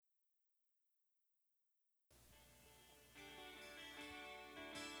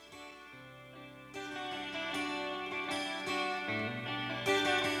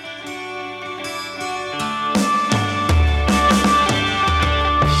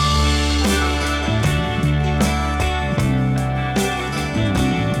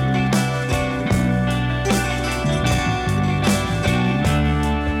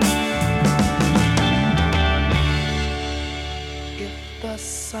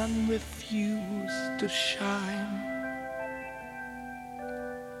sun refused to shine,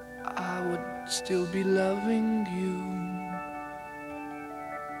 I would still be loving you.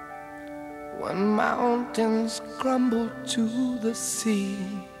 When mountains crumble to the sea,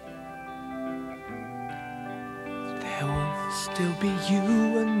 there will still be you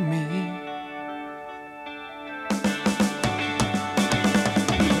and me.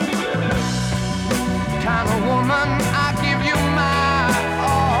 Kind of woman, I give you my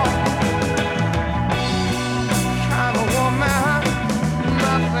all. Kind of woman,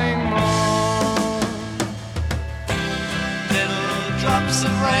 nothing more. Little drops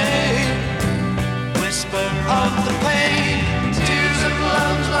of rain, whisper of the pain, tears of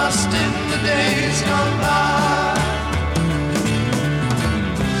love lost in the days gone by.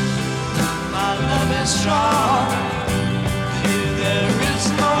 My love is strong, here there is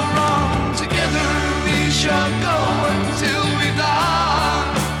no wrong. Together we shall go until we die.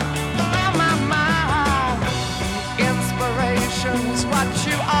 My inspiration's what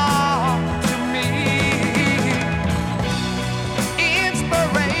you are to me.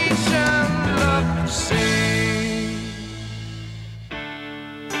 Inspiration, love, see.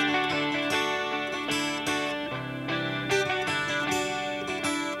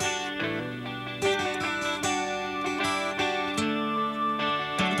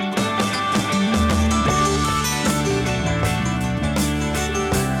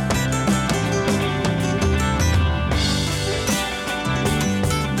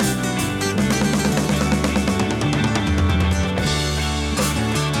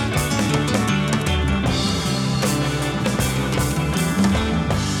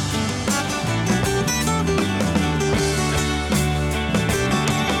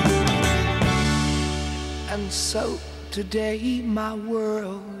 So today my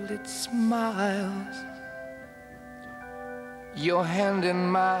world, it smiles. Your hand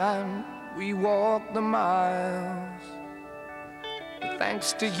in mine, we walk the miles.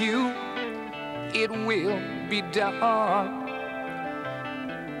 Thanks to you, it will be done.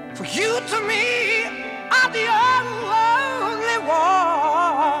 For you to me are the only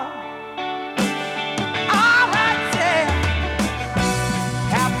one. All I say,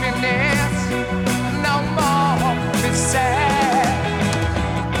 happiness, no more be sad.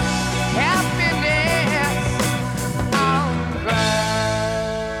 Happiness, I'm glad.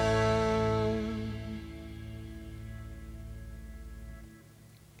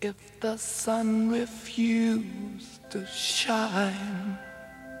 If the sun refused to shine,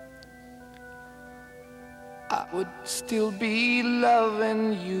 I would still be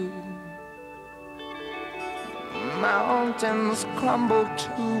loving you. Mountains crumble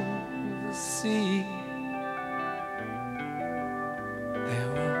to the sea, there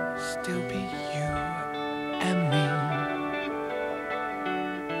will still be you and me.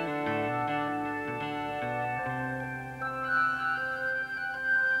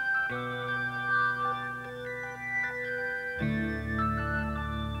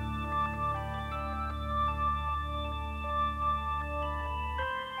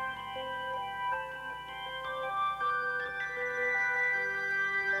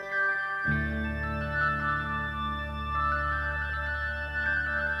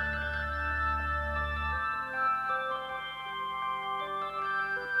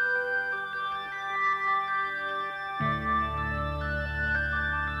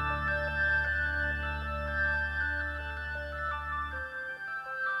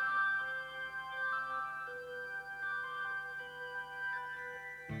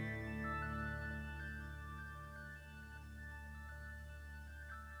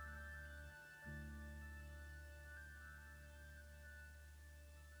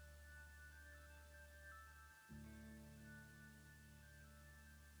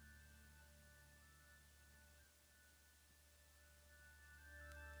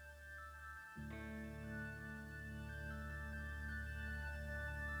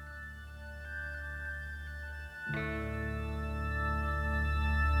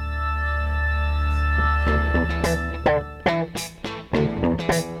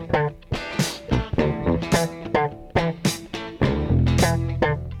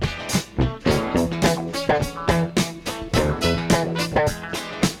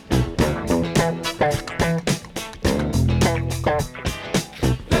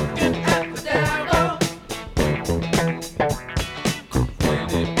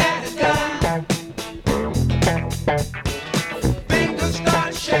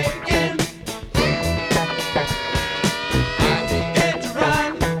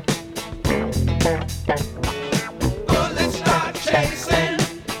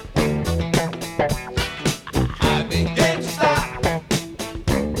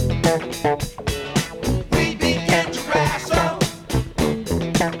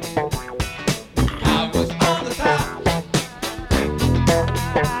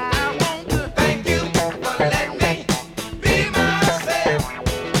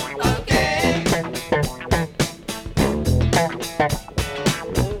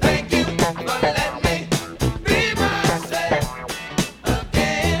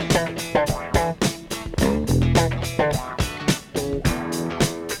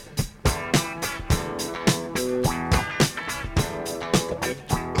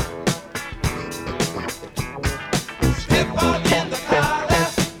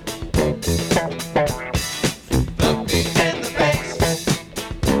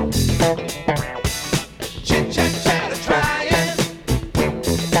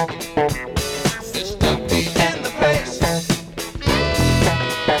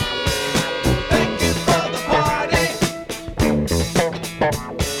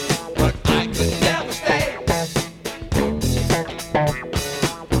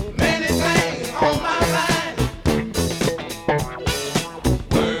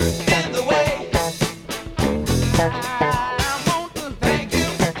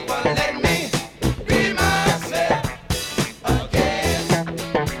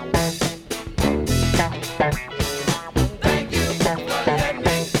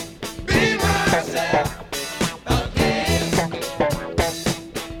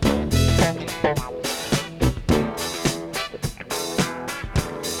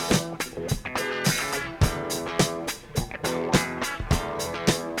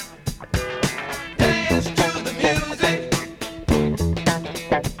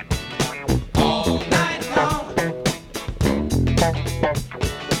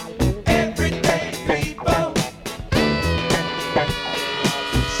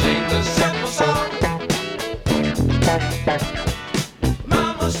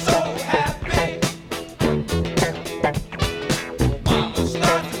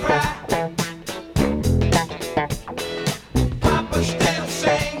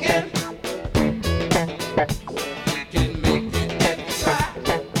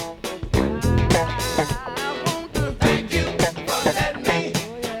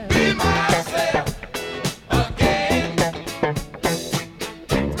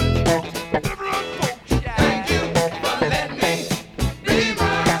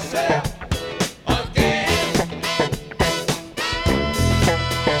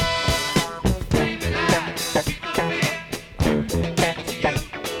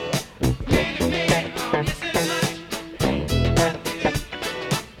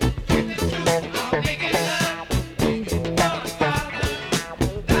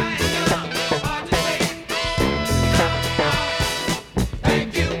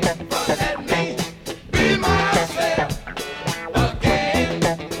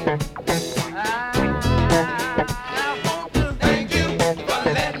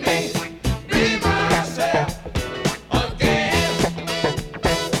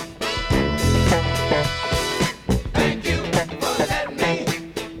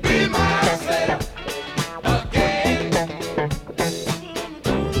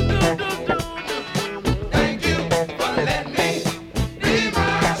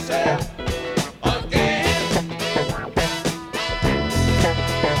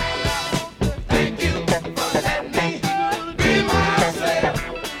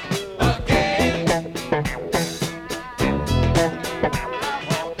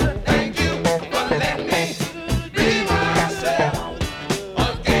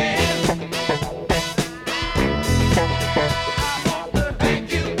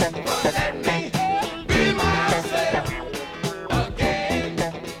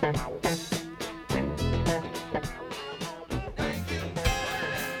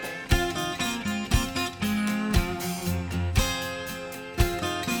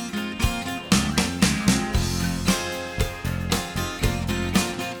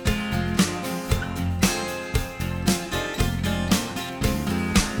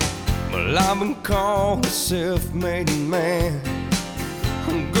 I've been called a self-made man.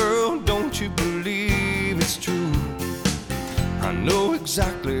 Girl, don't you believe it's true? I know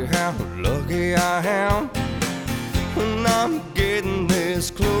exactly how lucky I am when I'm getting this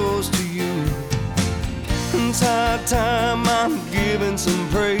close to you. It's high time I'm giving some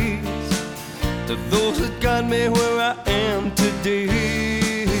praise to those that got me where I am today.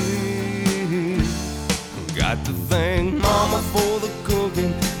 Got to thank Mama for the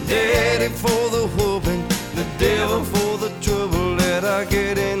cooking, Daddy for the whooping, the devil for the trouble that I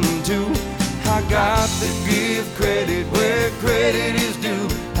get into. I got to give credit where credit is due.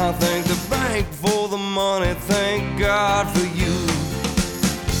 I thank the bank for the money, thank God for you.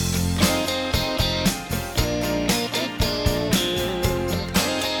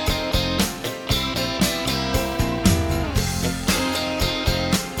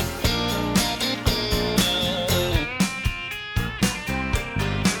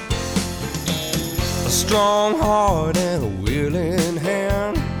 A strong heart and a willing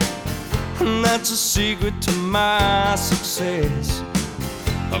hand, and that's a secret to my success.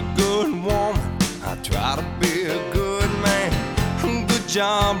 A good woman, I try to be a good man. Good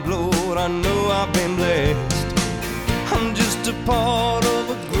job, Lord, I know I've been blessed. I'm just a part of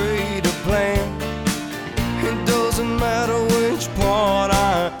a greater plan. It doesn't matter which part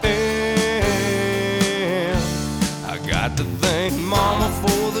I am. I got to thank Mama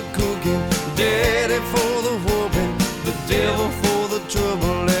for the cooking, Daddy for the whooping, the devil for the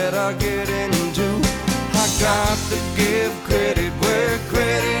trouble that I get into. I got to give credit where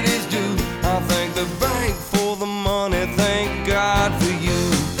credit is due. I thank the bank for the money, thank God for you.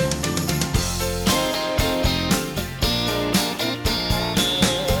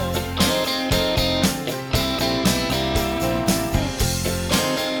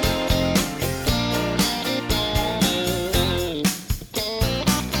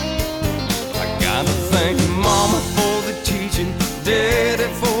 I gotta thank Mama for the teaching, Daddy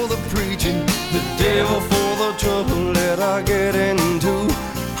for the preaching, the devil for the trouble that I get into.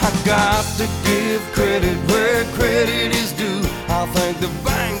 I got to give credit where credit is due. I thank the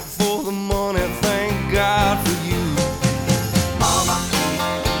bank for the money, thank God for you. Mama,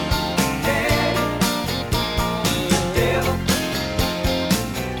 Daddy, the devil.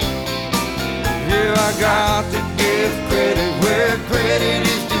 Yeah, I got to give credit where credit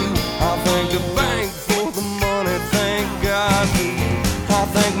is due. I thank the bank for the money, thank God for you. I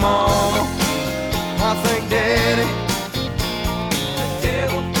thank Mama, I thank Daddy, the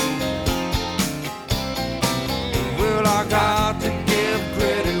devil. Well, I got to give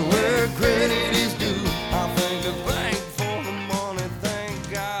credit where credit is due. I thank the bank for the money, thank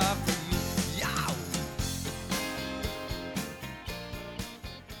God for you. Yow!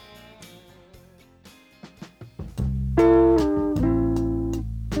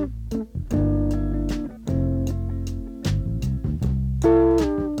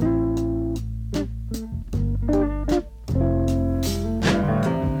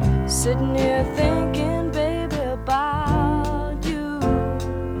 Sitting here thinking, baby, about you.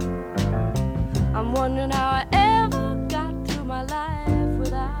 I'm wondering how I ever got through my life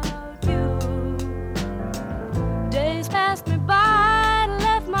without you. Days passed me by,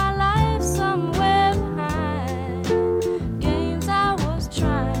 left my life somewhere behind. Games I was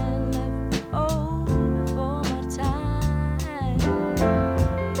trying left me old before my time.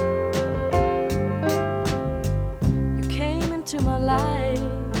 You came into my life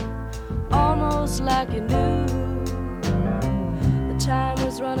almost like you knew the time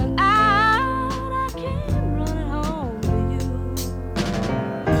was running out. I came running home to you.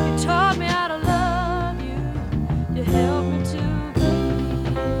 You taught me how to love you. You helped me to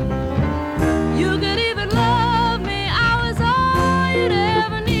believe you could even love me. I was all you'd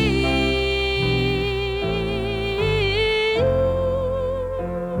ever need.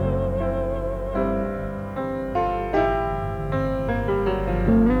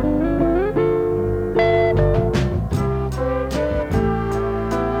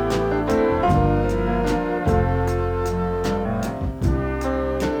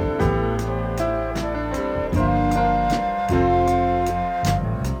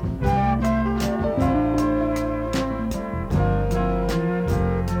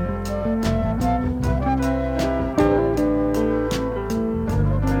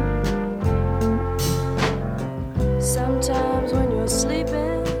 Sometimes when you're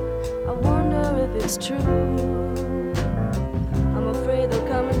sleeping, I wonder if it's true. I'm afraid they'll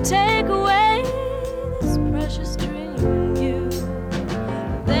come and take away this precious dream in you.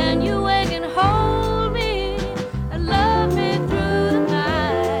 But then you wake and hold me and love me through the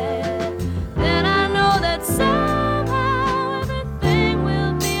night. Then I know that somehow everything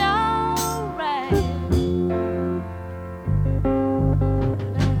will be alright.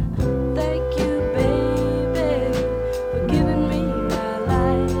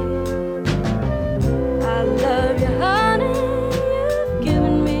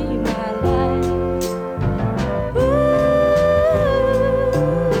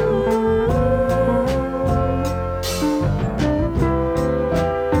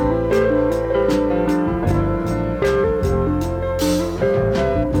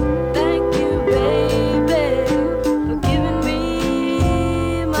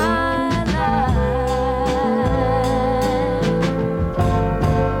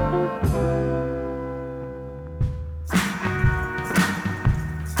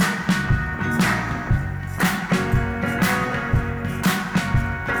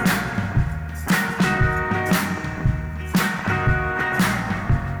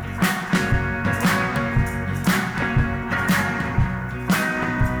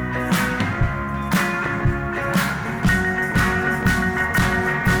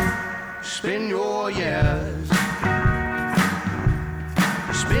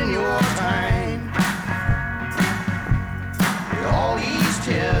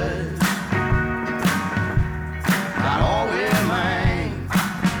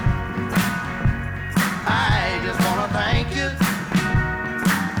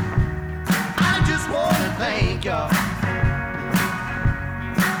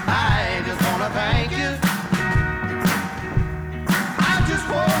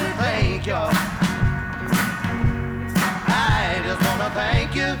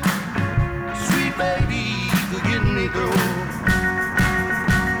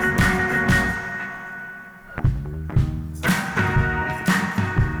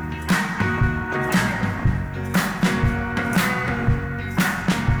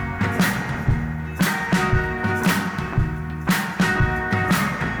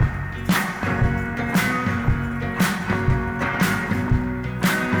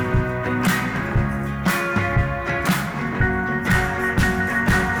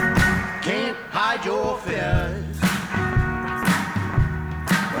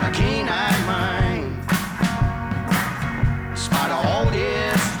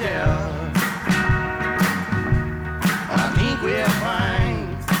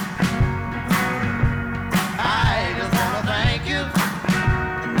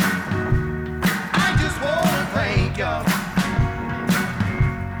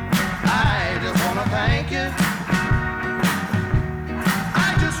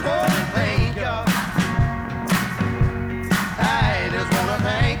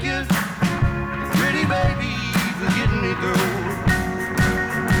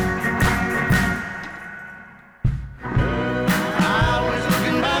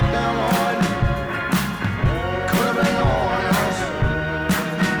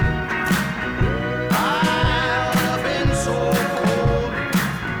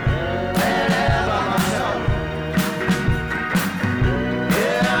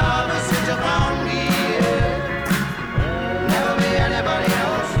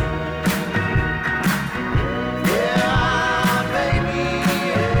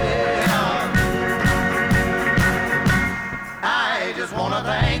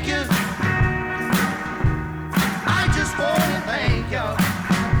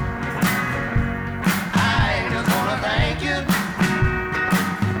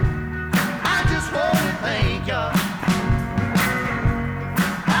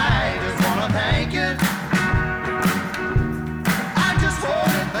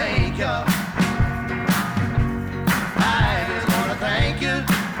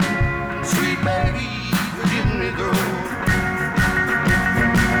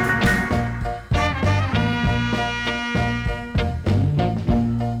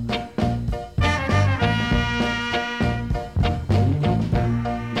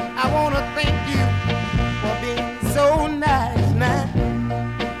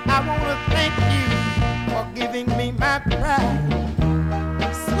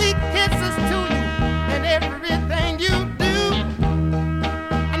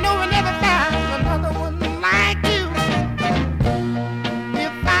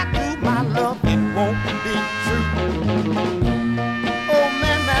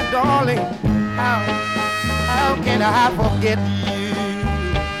 can I forget you?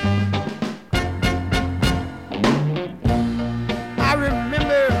 I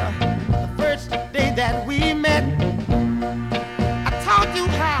remember the first day that we met. I taught you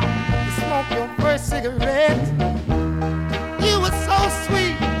how to smoke your first cigarette. You were so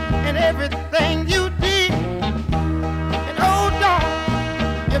sweet in everything you did. And oh,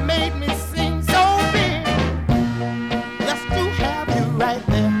 darling, you made me sing so big. Just to have you right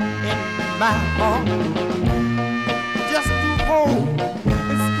there in my arms. Just to hold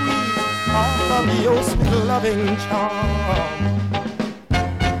and squeeze all of your sweet loving charm.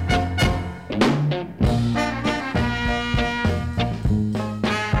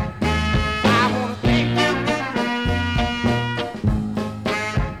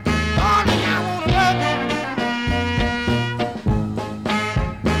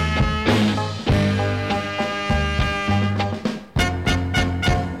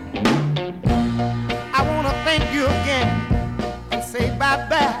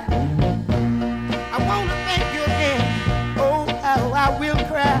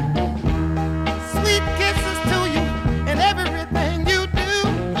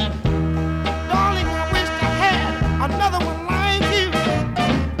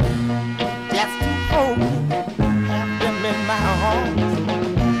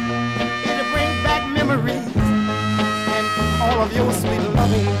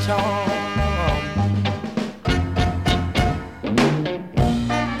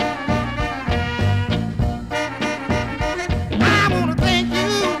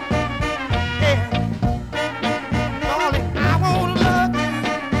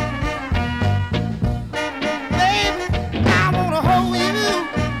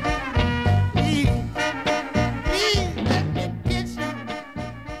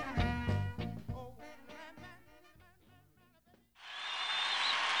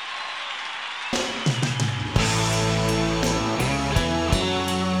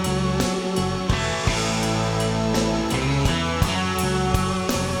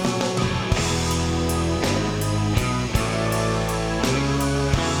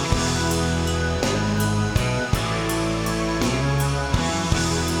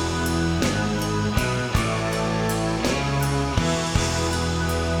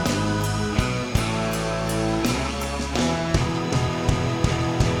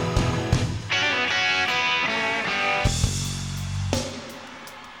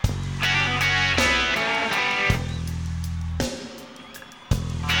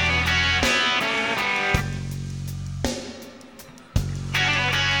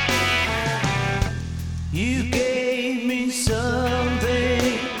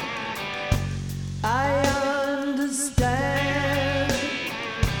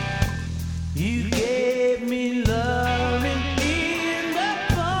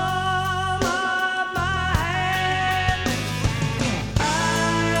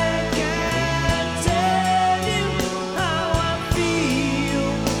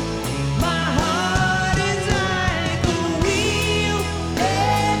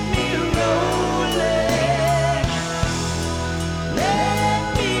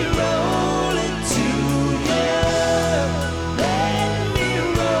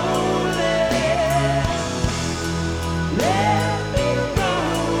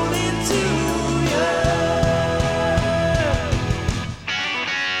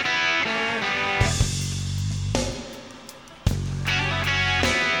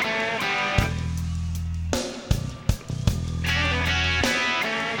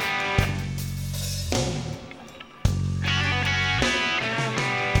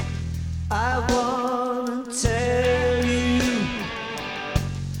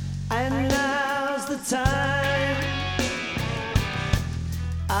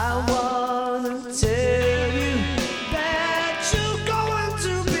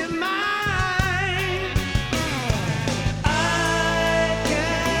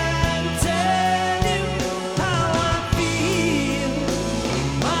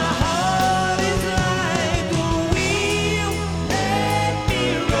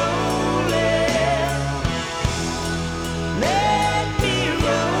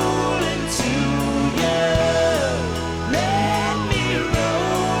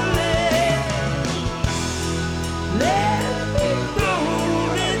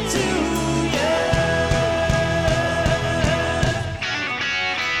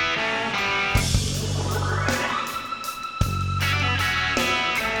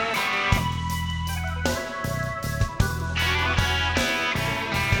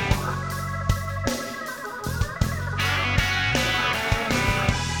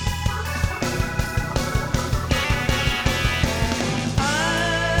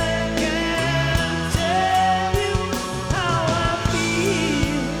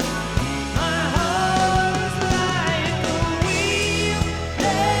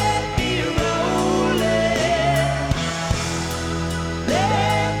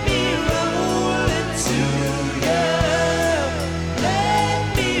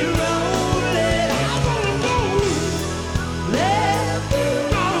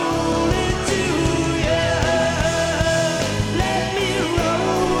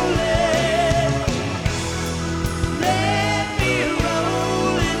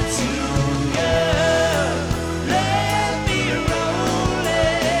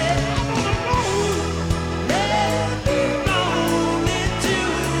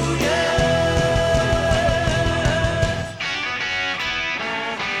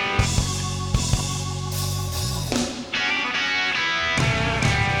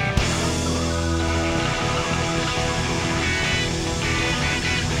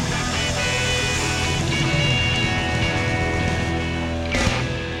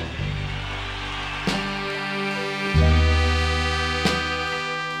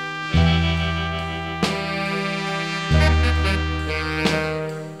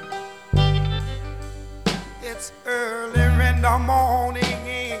 in the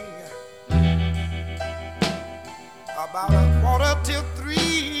morning, about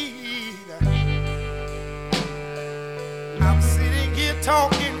 2:45. I'm sitting here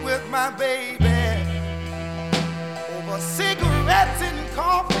talking with my baby over cigarettes and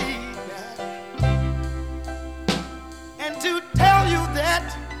coffee. And to tell you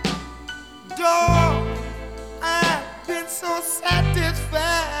that, dog, I've been so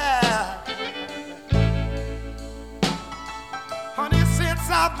satisfied. Honey, since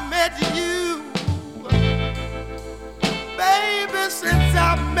I've met you, baby, since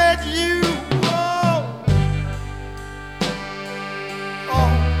I've met you,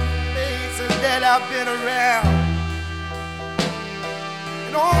 oh, places that I've been around,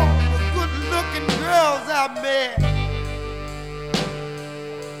 and all the good-looking girls I've met,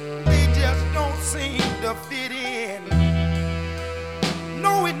 they just don't seem to fit in.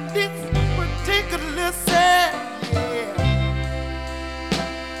 No, in this particular set, yeah.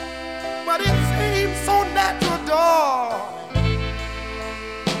 But it seems so natural, darling,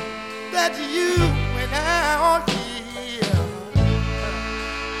 that you and I are here,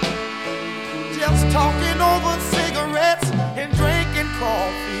 just talking over cigarettes and drinking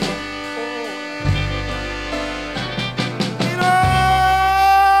coffee. You know,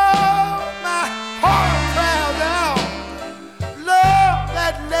 my heart cries out, love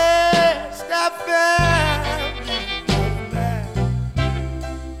that last I found you.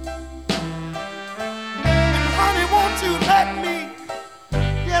 And honey, won't you let me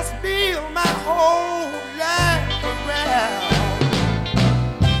just build my whole life around?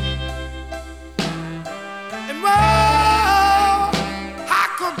 And well, I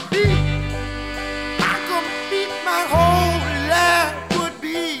could beat my whole life would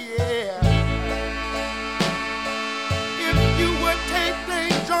be, yeah, if you would take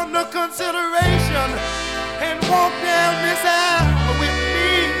things under consideration and walk down this aisle with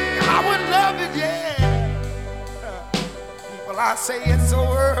me. I would love it, yeah. Well, I say it's so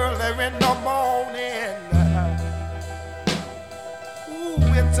early in the morning. Ooh,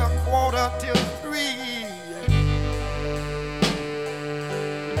 it's 2:45.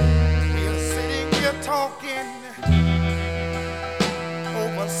 We're sitting here talking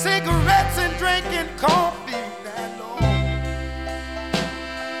over cigarettes and drinking coffee,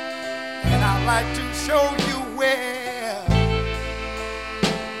 and I'd like to show you where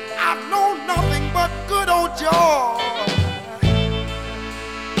I've known nothing but good old joy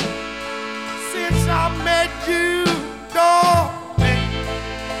since I met you, darling.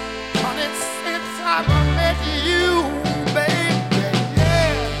 Honey, since I met you, baby,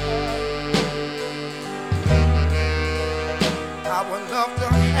 yeah. I would love to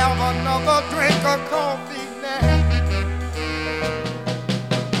have another drink of coffee now.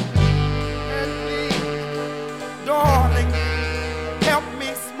 And please, darling, help me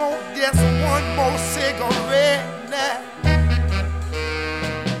smoke just one more cigarette now.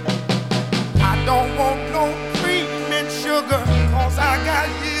 I don't want no cream and sugar, 'cause I got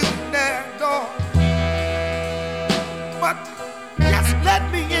you now, darling. But just let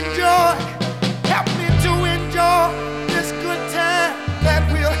me enjoy, help me to enjoy this good time that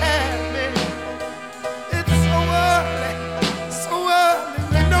we'll have, man. It's so early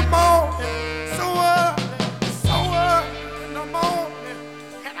in the morning, so early in the morning,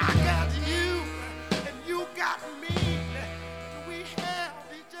 and I got you, and you got me, and we have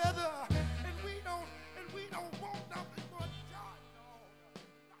each other, and we don't want nothing but joy, no.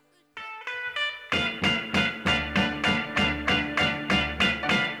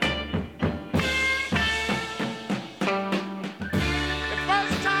 The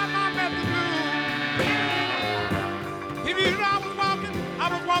first time I met the blues, if you know I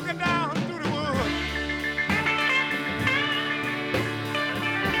was walking down through the woods.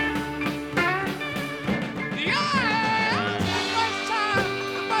 Yeah, the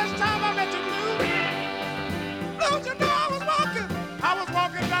first time I met the blues, you know I was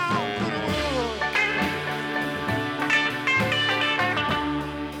walking down through the woods.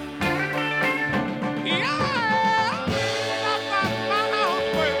 Yeah, that's my house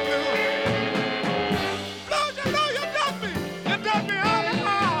way blues. Blues, you know you done me all the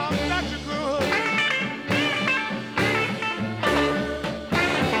time that you could.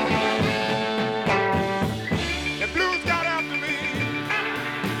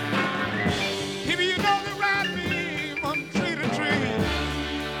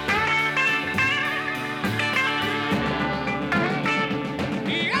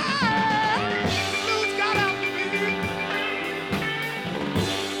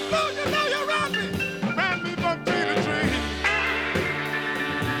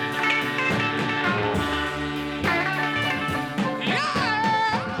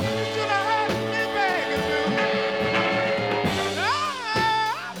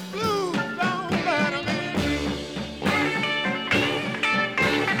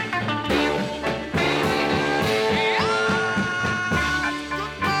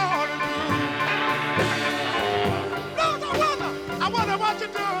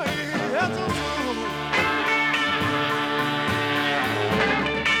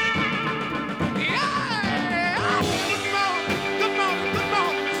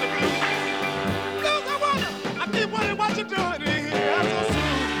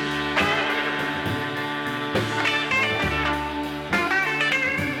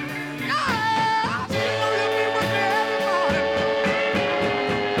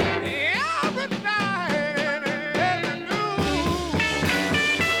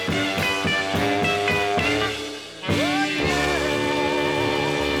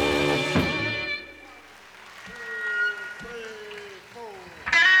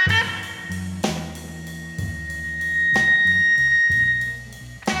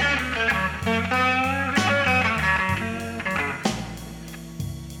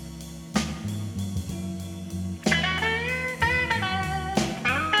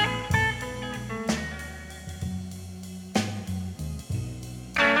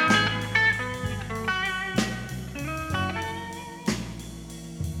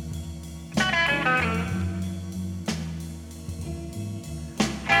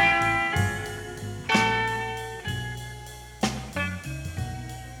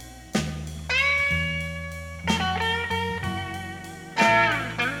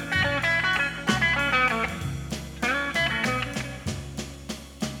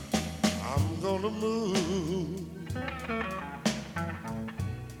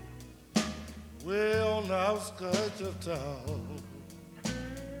 of town.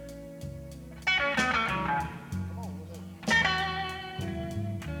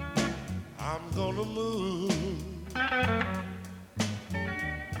 I'm gonna move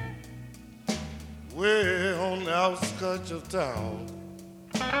way on the outskirts of town.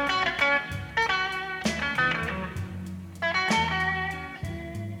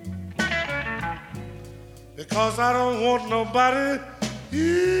 Because I don't want nobody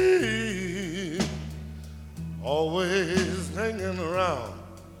always hanging around.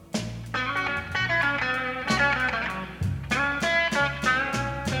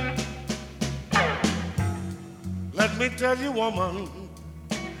 Let me tell you, woman,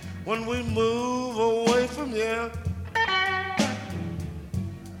 when we move away from here,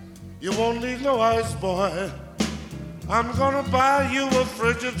 you won't need no ice, boy. I'm gonna buy you a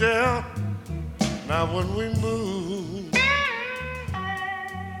Frigidaire. Now when we move,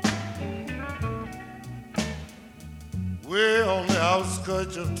 we're on the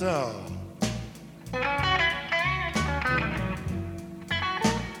outskirts of town.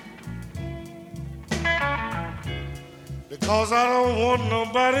 Because I don't want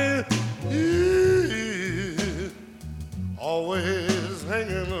nobody always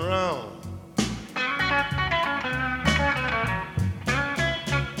hanging around.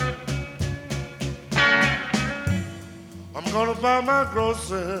 I'm gonna buy my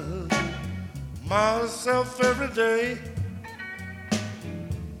groceries myself every day.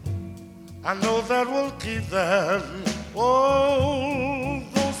 I know that will keep that old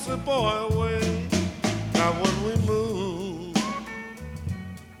grocery boy away. Now when we move,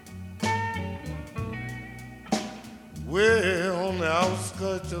 we're on the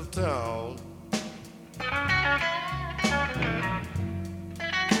outskirts of town.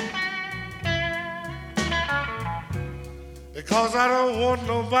 Because I don't want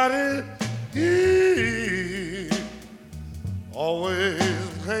nobody always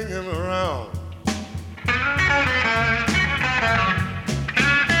hanging around.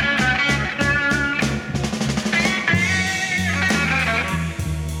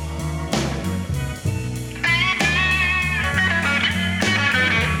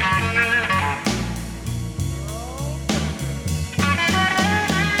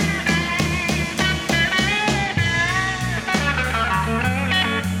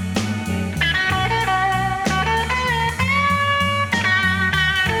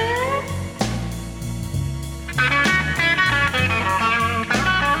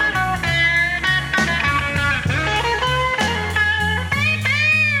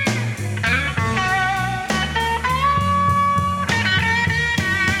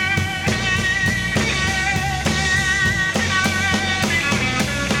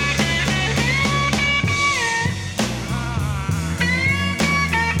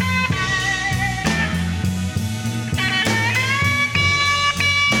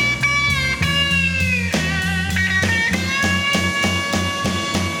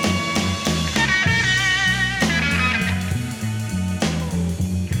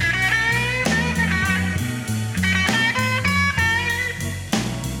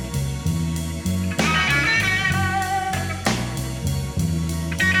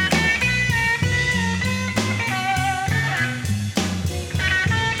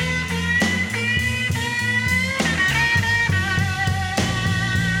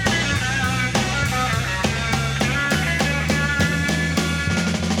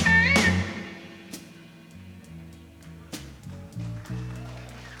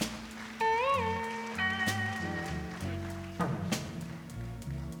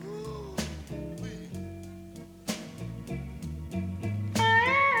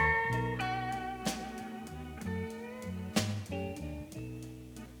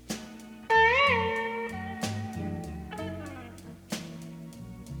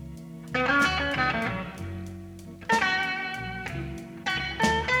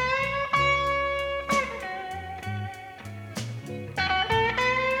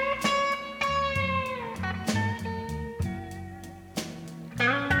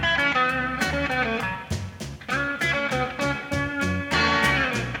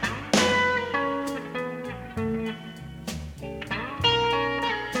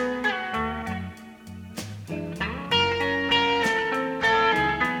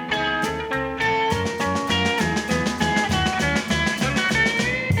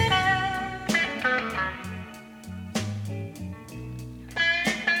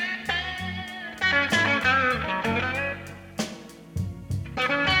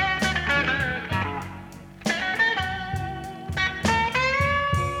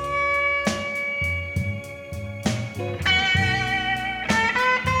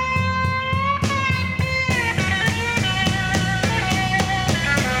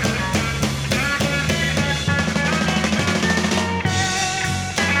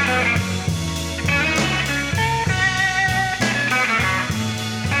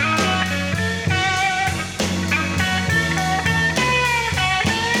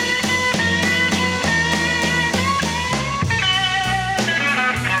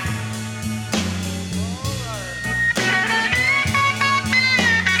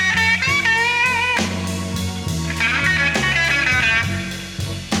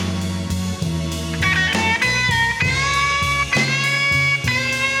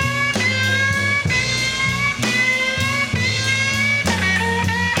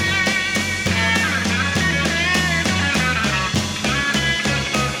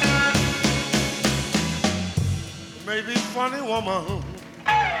 funny woman,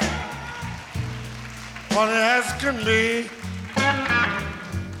 funny as can be.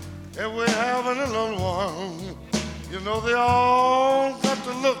 If we're having a little one, you know they all got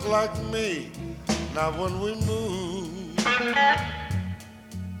to look like me. Now when we move,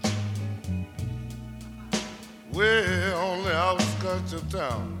 we're on the outskirts of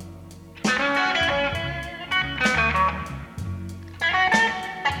town.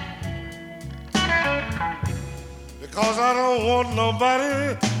 Because I don't want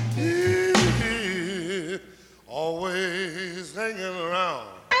nobody always hanging around.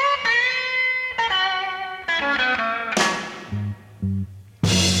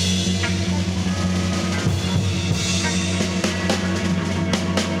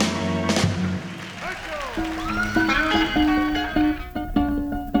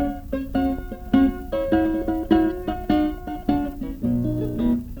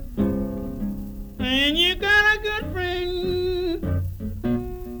 When you got a good friend,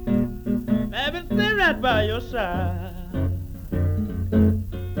 baby, stay right by your side.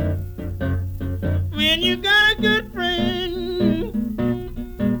 When you got a good friend,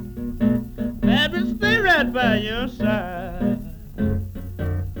 baby, stay right by your side.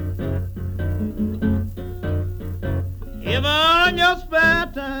 Give her all your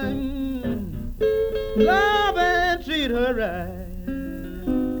spare time, love and treat her right.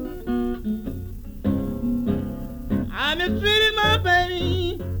 I mistreated my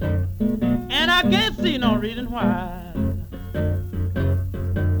baby, and I can't see no reason why.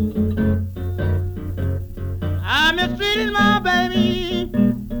 I mistreated my baby,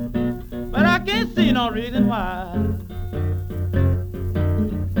 but I can't see no reason why.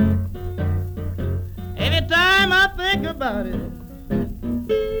 Anytime I think about it,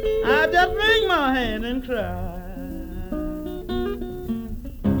 I just wring my hand and cry.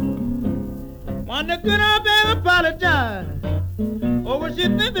 Wonder could I ever apologize, or would she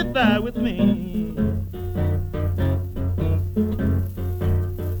sympathize with me?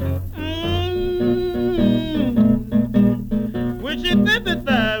 Would she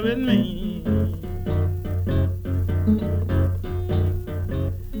sympathize with me?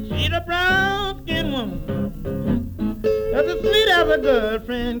 She's a brown-skinned woman, that's as sweet as a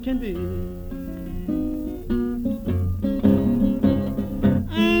girlfriend can be.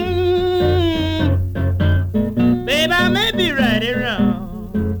 Babe, I may be right or wrong.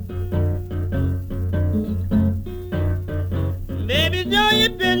 Baby, it's your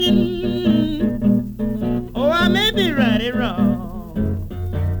opinion. Oh, I may be right or wrong.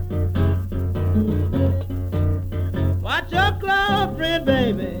 Watch your claw, friend,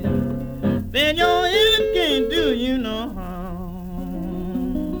 baby. Then your enemies can't do you no harm.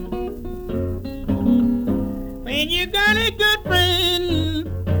 When you got a good friend,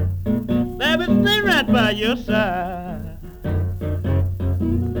 baby, stay right by your side.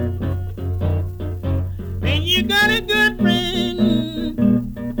 When you got a good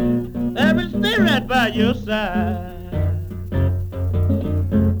friend, baby, stay right by your side.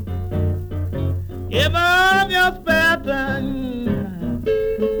 Give her all of your spare time,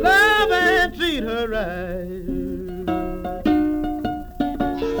 love and treat her right.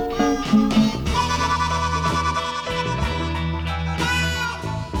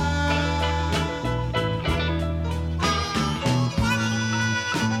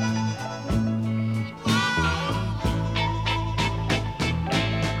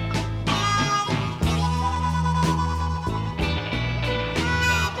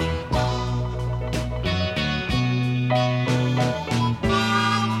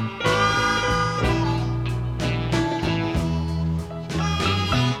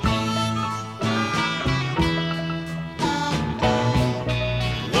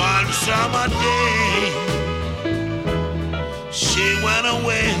 Summer day, she went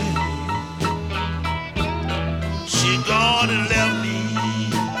away. She gone and left me.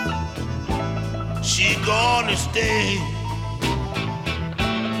 She gone to stay,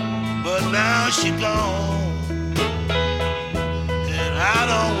 but now she gone, and I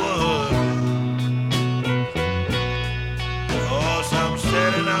don't worry, 'cause I'm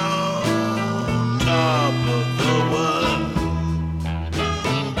sitting on top of the world.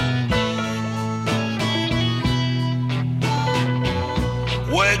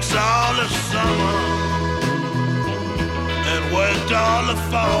 Works all the summer and worked all the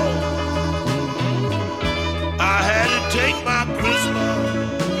fall. I had to take my Christmas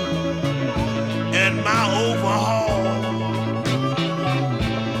and my overhaul,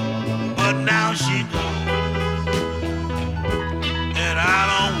 but now she gone, and I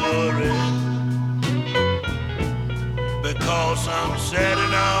don't worry, because I'm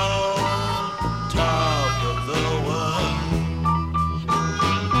sitting on top of the world.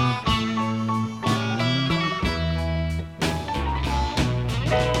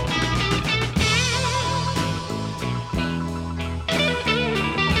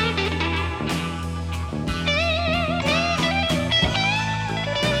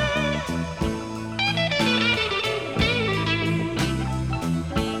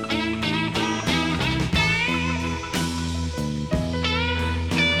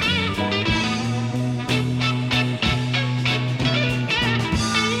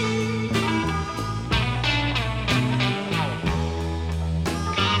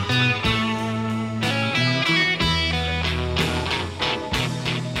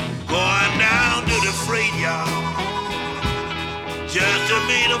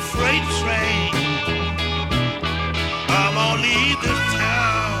 meet a freight train. I'm gonna leave this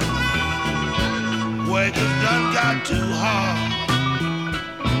town. Wages done got too hard.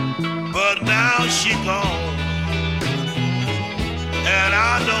 But now she gone, and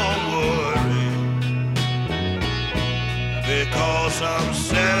I don't worry, because I'm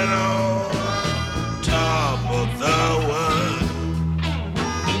sitting on top of the world.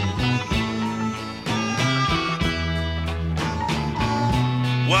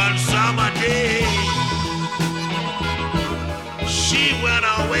 One summer day, she went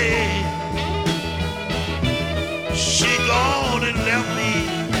away. She gone and left me.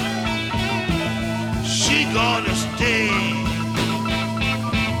 She gonna stay,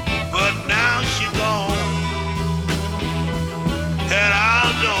 but now she gone, and I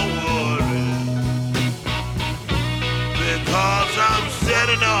don't worry, because I'm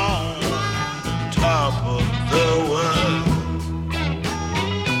sitting on top of the world.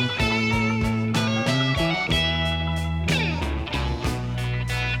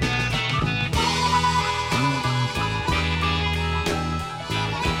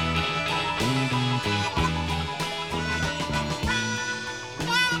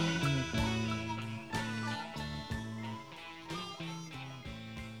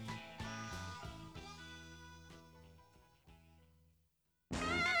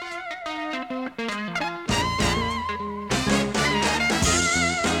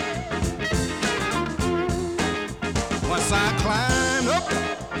 Once I climbed up,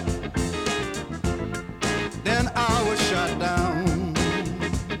 then I was shot down.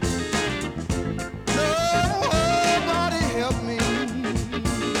 Nobody helped me.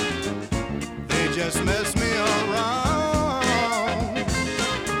 They just messed me around.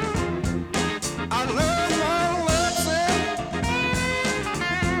 I learned my lesson.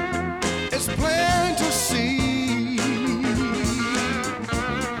 It's plain to see.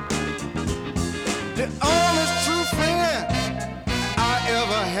 The only true friend I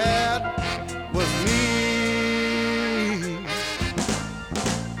ever had was me.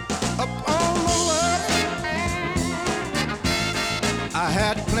 Up on the line, I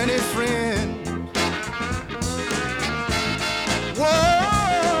had plenty friends.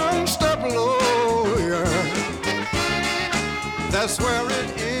 One step lower, that's where it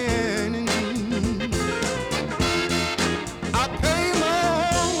ends. I pay my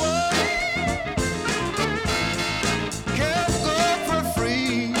own way. Can't go for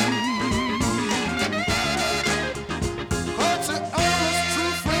free. 'Cause the only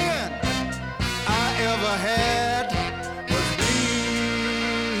true friend I ever had was me.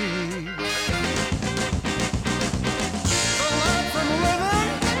 The life I'm living,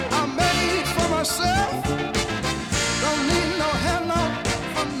 I made for myself. Don't need no handout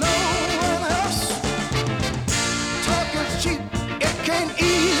from no one else. Talk is cheap, it can't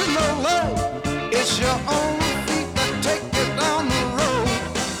ease no load. It's your own feet that take you down the road.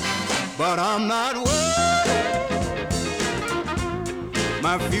 But I'm not worried.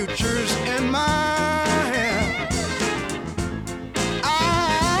 My future's in my hands.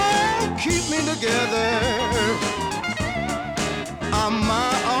 I'll keep me together. I'm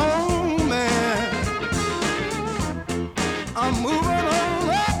my own man. I'm moving on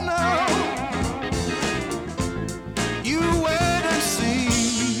right now. You wait and see.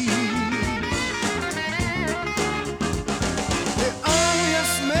 The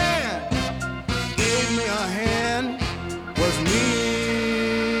honest man gave me a hand was me.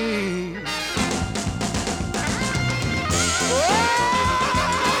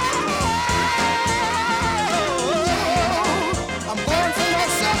 Oh,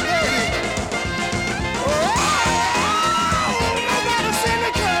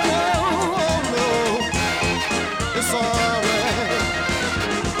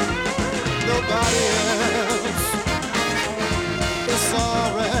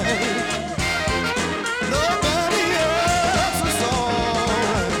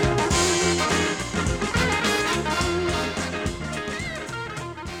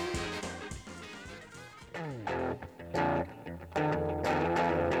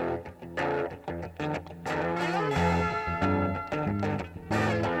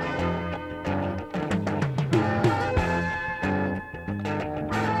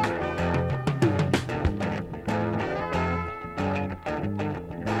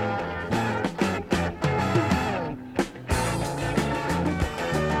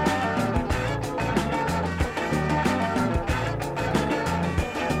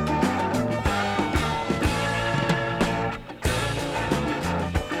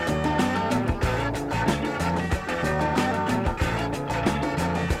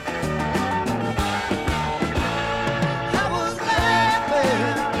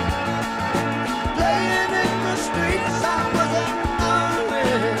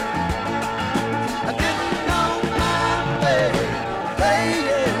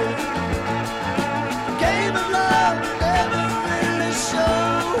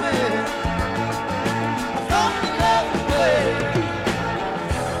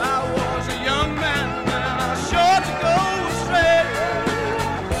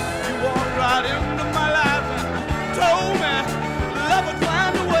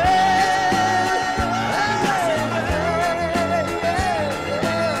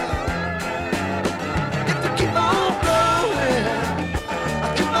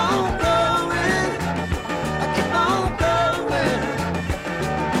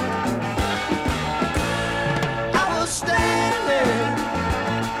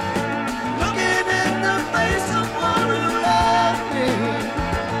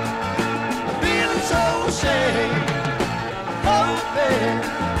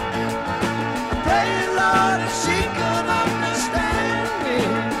 I pray, Lord, that she could understand me,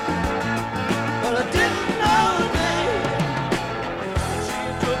 but I didn't know her name. She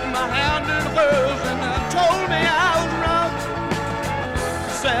took my hand in hers and told me I was wrong.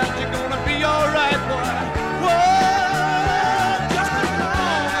 She said, you're gonna be alright, boy. Whoa, just as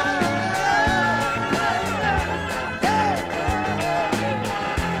long.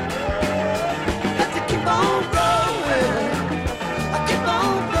 Got to keep on growing. I keep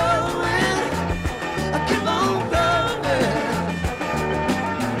on growing. I keep on growing.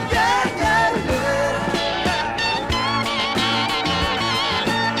 Yeah, yeah, yeah.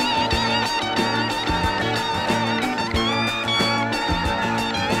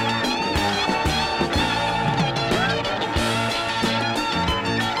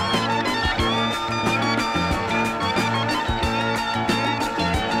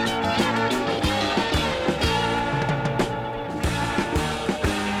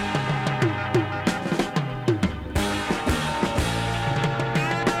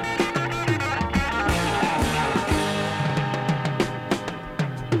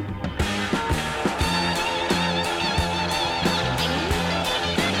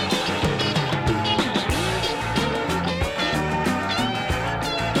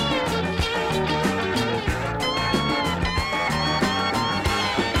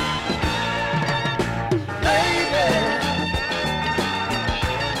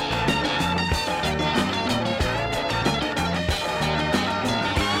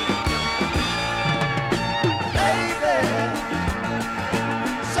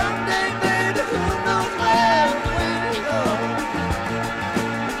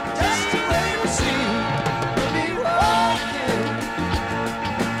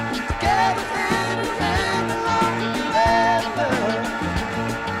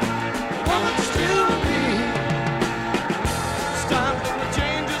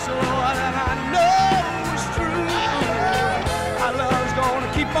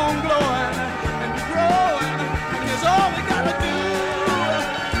 Keep on glowing and growing, and it's all we gotta do.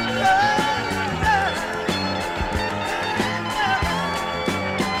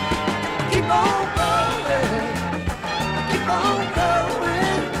 Keep on growing, keep on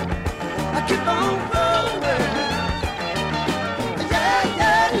growing, I keep on growing. Yeah,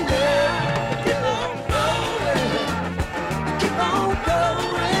 yeah, yeah. Keep on growing, keep on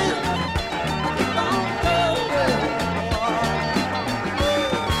growing, keep on growing.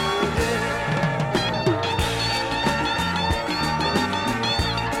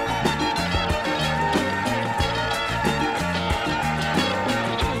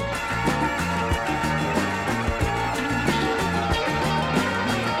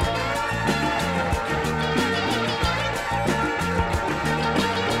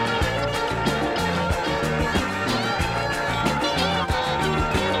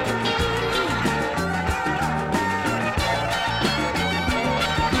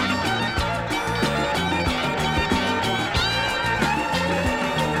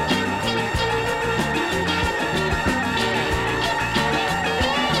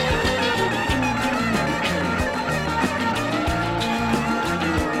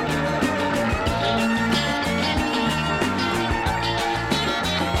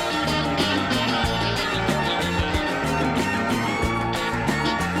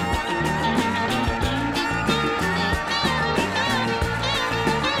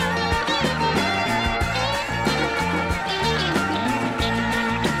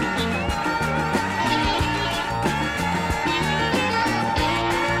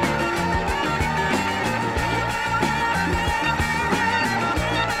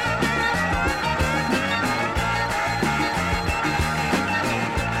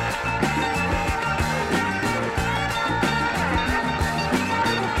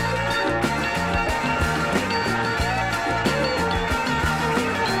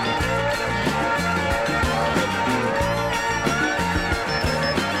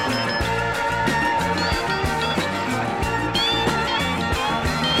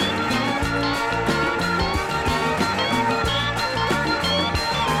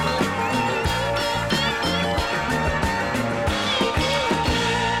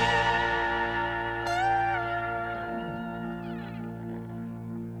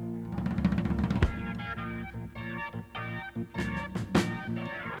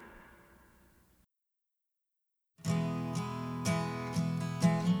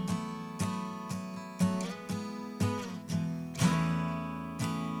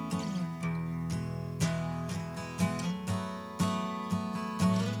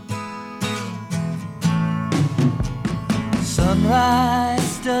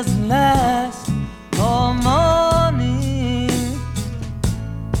 Sunrise doesn't last all morning.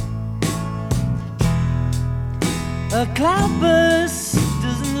 cloudburst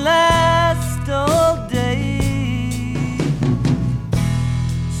doesn't last all day.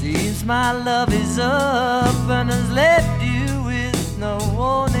 Seems my love is up and has left you with no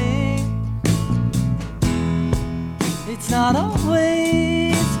warning. It's not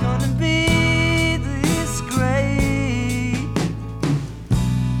always gonna be this great.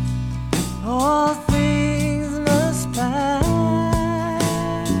 All things must pass.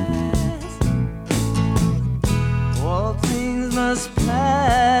 All things must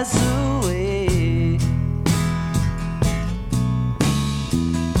pass away.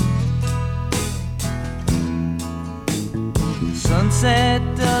 Sunset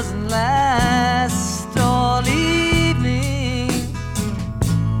doesn't last all evening.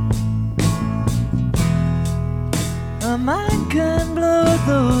 A mind can blow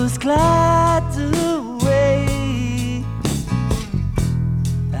those clouds away.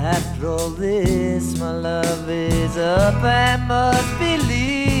 After all this, my love is up and must be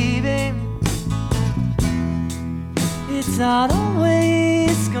leaving. It's not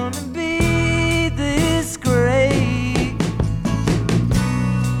always gonna be this great.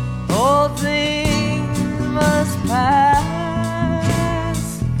 All things must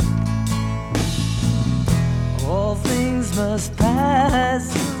pass. All things must pass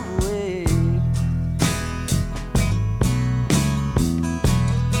away.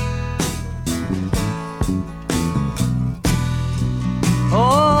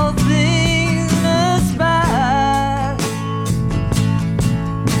 All things must pass.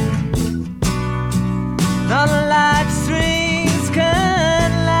 None of life's strings can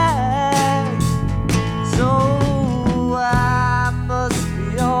last. So I must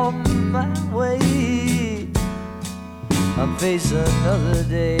be on my way. I face another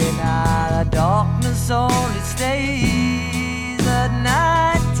day now. The darkness only stays at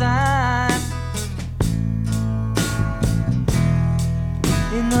night time.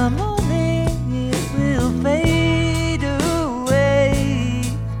 In the morning it will fade away.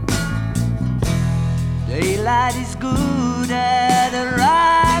 Daylight is good at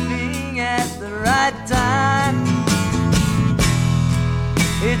arriving at the right time.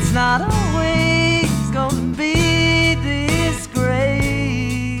 It's not always gonna be this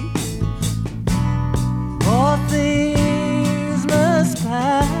great. All things must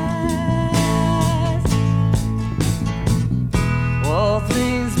pass. All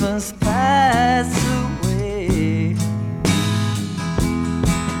things must pass away.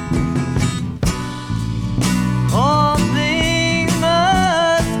 All things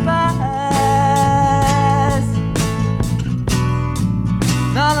must pass.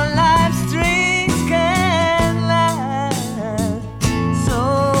 None of life's strings can last. So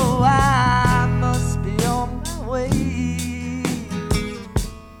I must be on my way.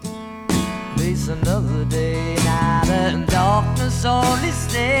 Face another day now that darkness only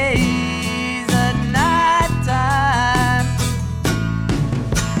stays at night time.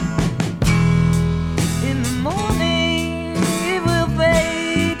 In the morning it will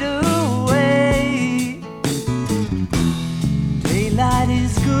fade away. Daylight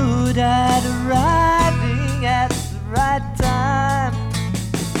is good at arriving at the right time.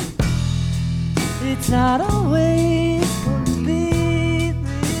 It's not always gonna be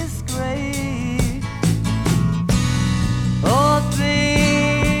this great. All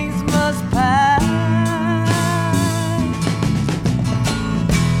things must pass.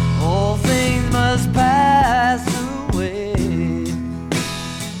 All things must pass away.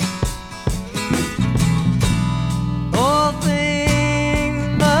 All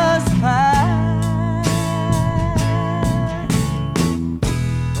things must pass.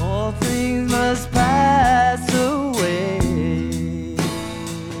 All things must pass away.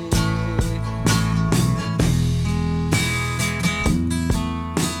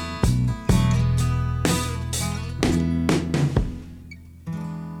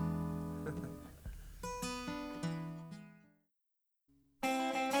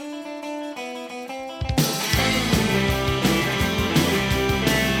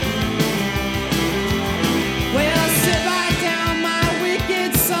 Well, sit right down, my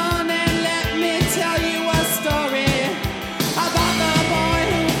wicked son, and let me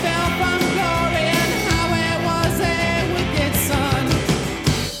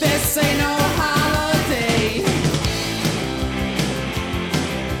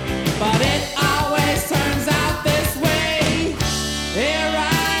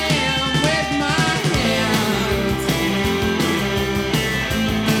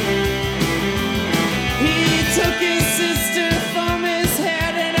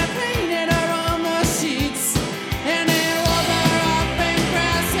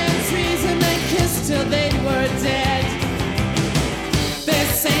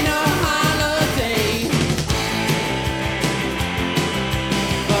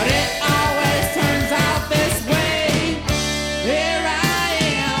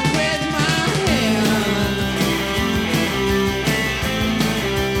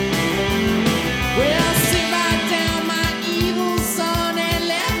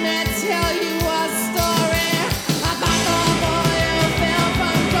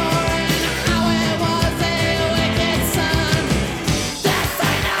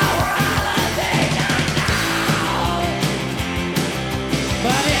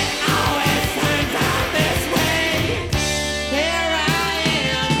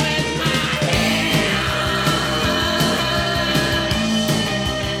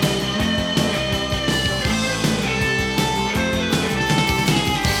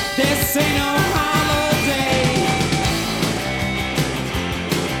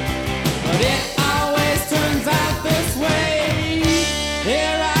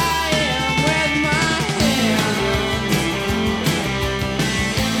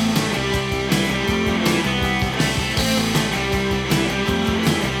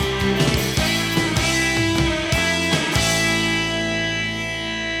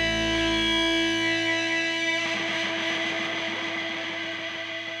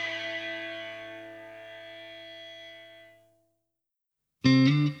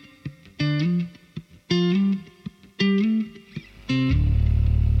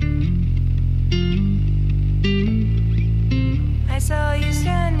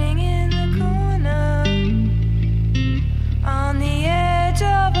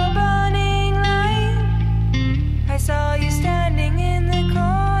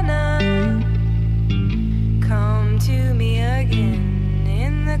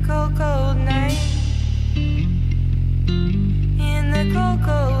cold, cold night. In the cold,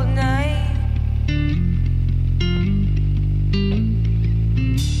 cold night.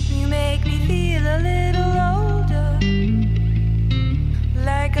 You make me feel a little older,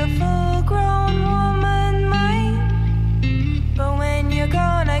 like a full-grown woman might. But when you're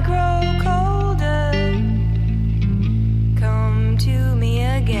gone, I grow colder. Come to me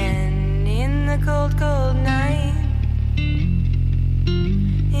again in the cold, cold night.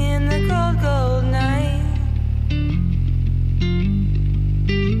 In the cold, cold night.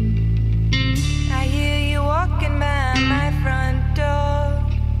 I hear you walking by my front door.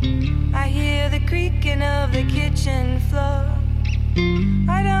 I hear the creaking of the kitchen floor.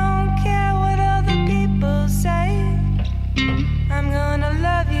 I don't care what other people say. I'm gonna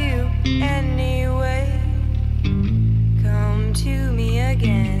love you anyway. Come to me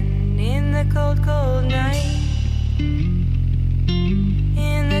again in the cold, cold night.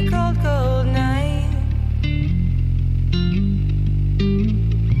 In the cold, cold night.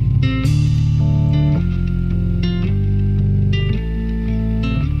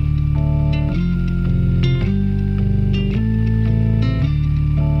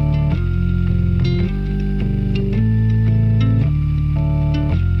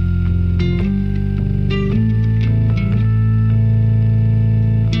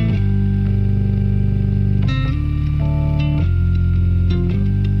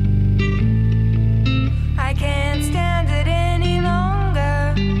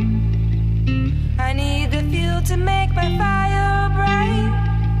 To make my fire bright,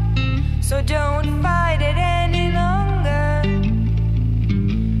 so don't fight it any longer.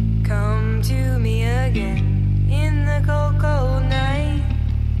 Come to me again in the cold, cold night.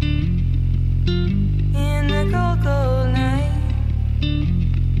 In the cold, cold night.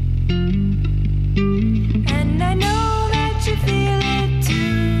 And I know that you feel it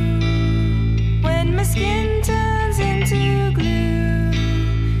too, when my skin turns into glue.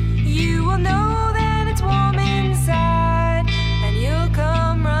 You will know that it's warm inside, and you'll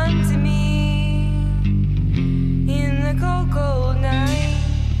come run to me in the cold, cold night.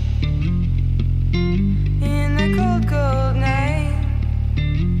 In the cold, cold night.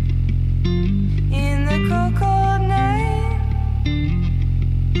 In the cold, cold night.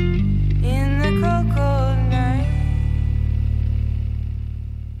 In the cold, cold night.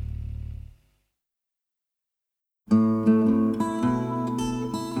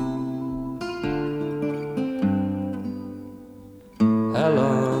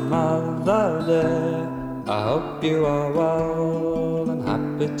 Hello, Mother dear, I hope you are well and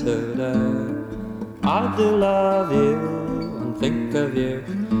happy today. I do love you and think of you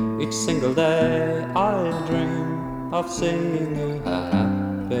each single day. I dream of seeing you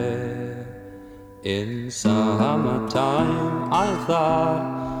happy. In summertime I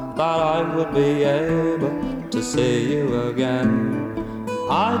thought that I would be able to see you again.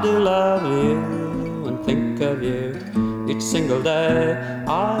 I do love you and think of you each single day.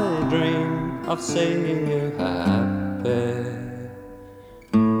 I dream of seeing you happy.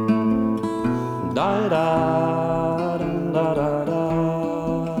 Da da da da da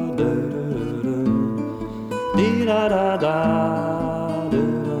do do dee da da da do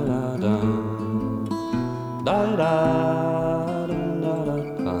da da da da da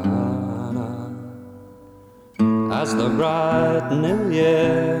da da. As the bright new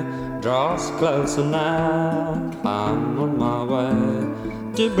year draws closer now, I'm on my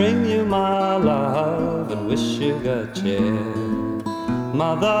way to bring you my love and wish you good cheer.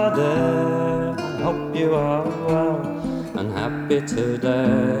 Mother dear, I hope you are well and happy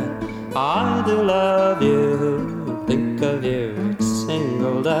today. I do love you and think of you each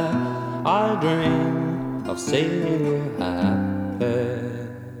single day. I dream of seeing you happy.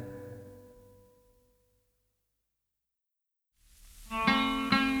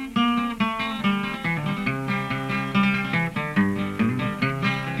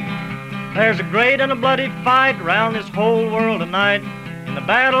 There's a great and a bloody fight round this whole world tonight. In the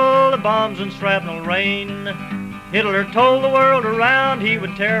battle, the bombs and shrapnel rain. Hitler told the world around he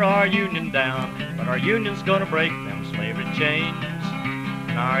would tear our union down, but our union's gonna break them slavery chains.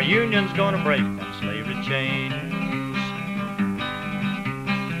 And our union's gonna break them slavery chains.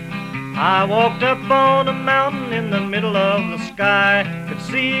 I walked up on a mountain in the middle of the sky, could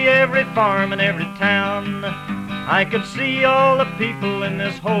see every farm and every town. I could see all the people in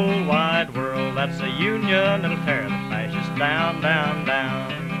this whole wide world. That's the union that'll tear the fascists down, down,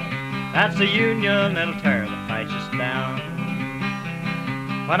 down. That's the union that'll tear the fascists down.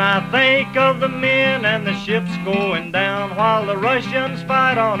 When I think of the men and the ships going down while the Russians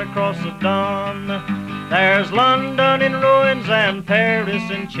fight on across the Don, There's London in ruins and Paris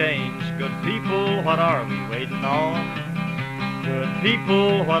in chains. Good people, what are we waiting on? Good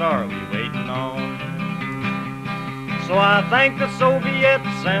people, what are we waiting on? So I thank the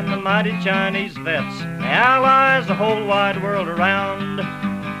Soviets and the mighty Chinese vets, the Allies, the whole wide world around.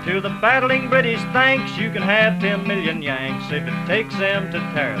 To the battling British, thanks, you can have 10 million Yanks if it takes them to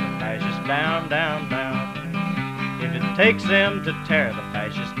tear the fascists down, down, down. If it takes them to tear the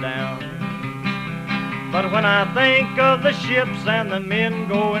fascists down. But when I think of the ships and the men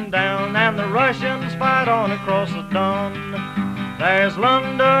going down and the Russians fight on across the Don, there's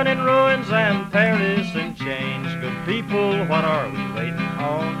London in ruins and Paris in chains. Good people, what are we waiting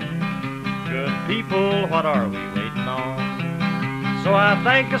on? Good people, what are we waiting on? So I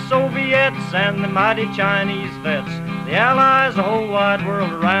thank the Soviets and the mighty Chinese vets, the Allies, the whole wide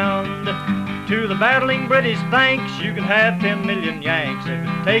world around. To the battling British, thanks, you can have 10 million Yanks if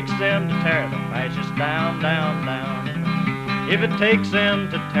it takes them to tear the fascists down, down, down. If it takes them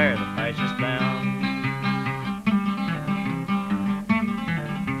to tear the fascists down.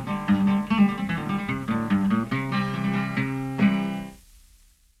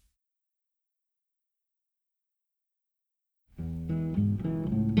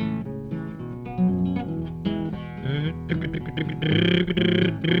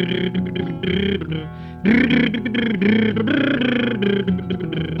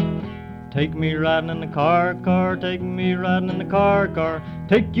 Take me riding in the car, car, take me riding in the car, car.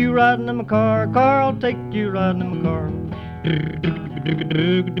 Take you riding in my car, car, I'll take you riding in my car.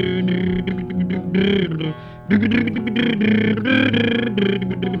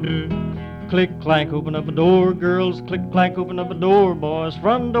 Click, clank, open up a door, girls. Click, clank, open up a door, boys.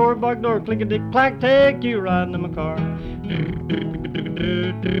 Front door, back door, click-a-dick, clack, take you riding in my car.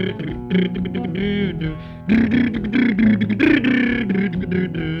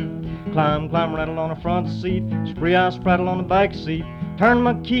 Climb, climb, rattle on the front seat. Spree, I spraddle on the back seat. Turn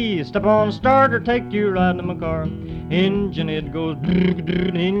my key, step on the starter, take you riding in my car. Engine, it goes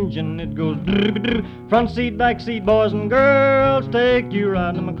engine, it goes front seat, back seat, boys and girls, take you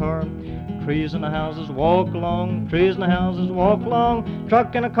riding in my car. Trees in the houses walk along, trees in the houses walk along.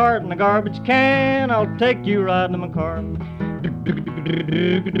 Truck and a cart and a garbage can, I'll take you riding in my car.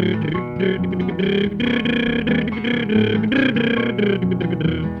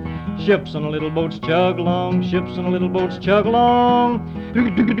 Ships and the little boats chug along, ships and the little boats chug along.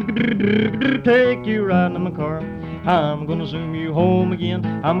 Take you riding in my car. I'm gonna zoom you home again,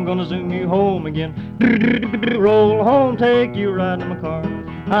 I'm gonna zoom you home again. Roll home, take you riding in my car.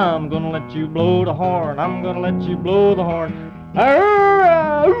 I'm gonna let you blow the horn, I'm gonna let you blow the horn.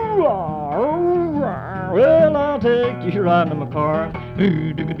 Well, I'll take you riding in my car.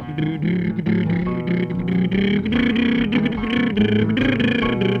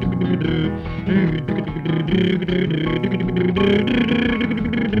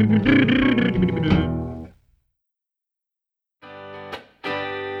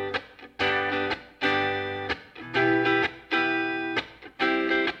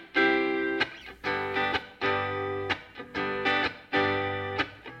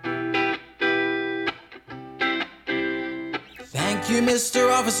 Thank you,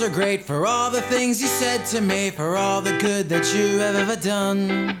 Mr. Officer Great, for all the things you said to me, for all the good that you have ever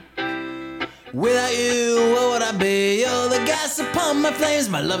done. Without you, what would I be? You're the gas upon my flames,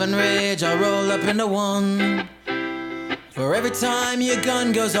 my love and rage all roll up into one. For every time your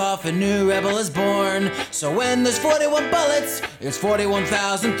gun goes off, a new rebel is born. So when there's 41 bullets, it's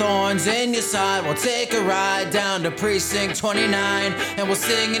 41,000 thorns in your side. We'll take a ride down to precinct 29, and we'll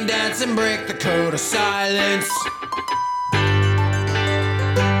sing and dance and break the code of silence.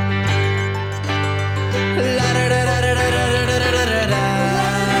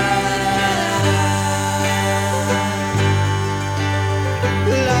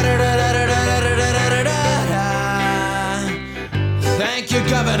 Thank you,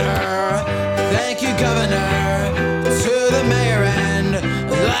 Governor. Thank you, Governor. To the mayor and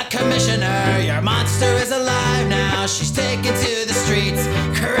the commissioner. Your monster is alive now. She's taken to the streets,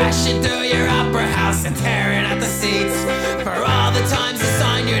 crashing through your opera house and tearing at the seats. For all the times you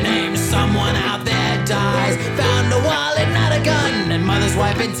sign your name, someone out there dies. Found a wallet, not a gun, and mother's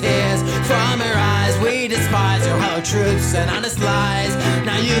wiping tears from her eyes. We despise your hollow truths and honest lies.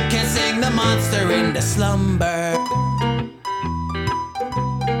 Now you can sing the monster into slumber.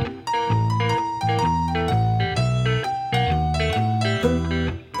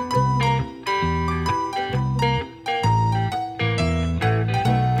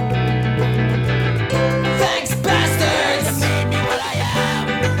 Thanks, bastards! You made me what I am.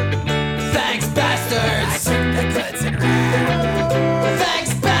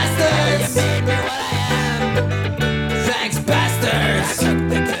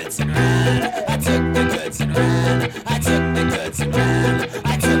 goods and ran. I took the goods and ran. I took the goods and ran.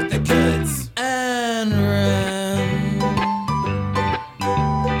 I took the goods and ran.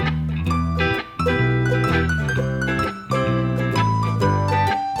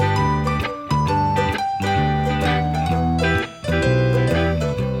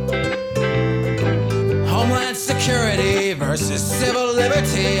 Homeland Security versus civil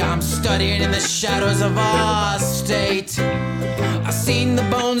liberty. I'm studying in the shadows of our state. I've seen the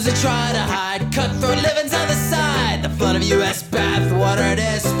bones that try to hide cutthroat livings on the side. The flood of U.S. bathwater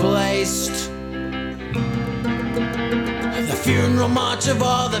displaced. The funeral march of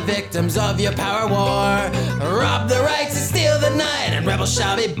all the victims of your power war. Rob the rights and steal the night, and rebels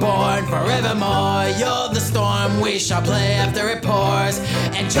shall be born forevermore. You're the storm, we shall play after it pours,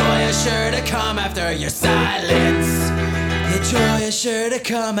 and joy is sure to come after your silence. Your joy is sure to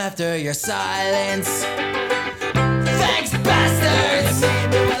come after your silence. Thanks, bastards!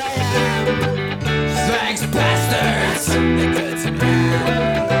 Thanks, bastards! The goods and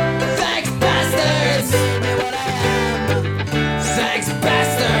ran. Thanks, bastards! Thanks,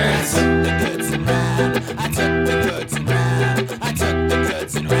 bastards! The goods and ran. I took the goods and ran. I took the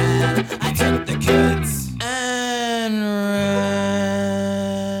goods and ran. I took the goods and ran.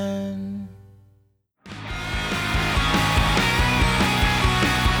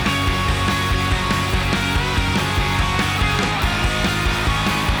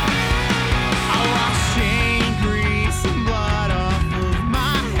 Washing grease and blood off of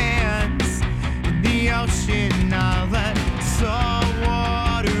my hands in the ocean. I let salt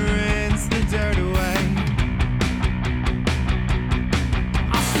water rinse the dirt away.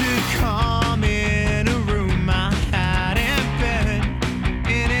 I stood calm in a room I hadn't been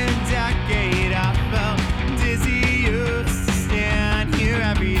in a decade. I felt dizzy, used to stand here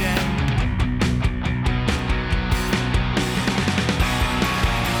every day.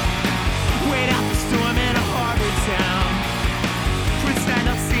 Wait out the storm in a harbor town. Pretend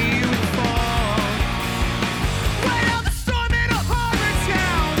I'll see you fall. Wait out the storm in a harbor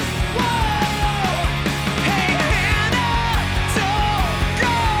town. Whoa! Hey Hannah, don't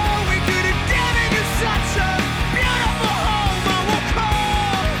go. We could have given you such a beautiful home. I will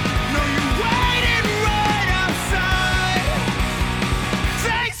call. No, you're waiting right outside.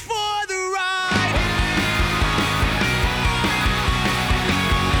 Thanks for the ride.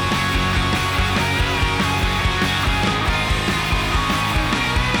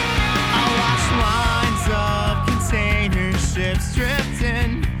 I watched lines of container ships drifting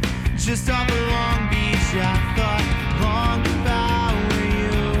just off of Long Beach. I thought long about where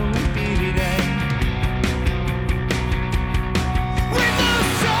you would be today. We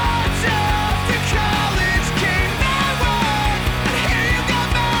moved Georgia to college, came married, and here you got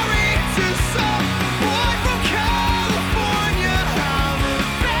married to some boy from California. I'm a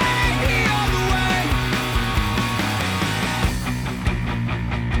baby all the way.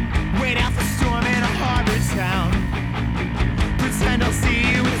 Wait out the storm in a harbor town. Pretend I'll see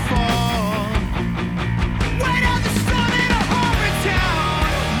you fall. Wait out the storm in a harbor town.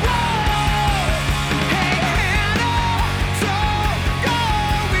 Whoa! Hey Hannah, don't go.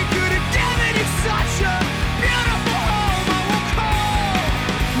 We could have given you such a beautiful home. I will call.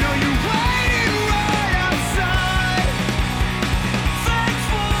 No, you're waiting right outside. Thanks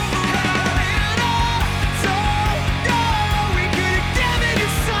for the ride. Hannah, don't go. We could have given you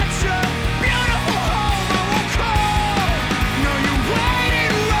such a beautiful home. I will call. No, you're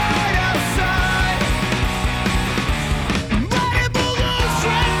waiting right outside. Mighty balloons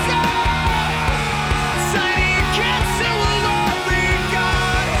dressed up, tiny cats and will only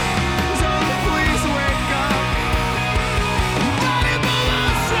God. Don't please wake up. Mighty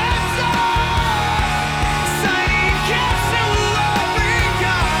balloons dressed up, tiny cats and will only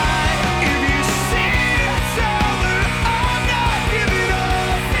God. If you see her, tell her I'm not giving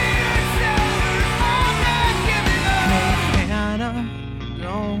up. I'm not giving up. Hey Hannah,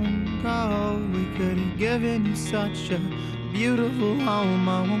 don't go. We could have given you such a beautiful home.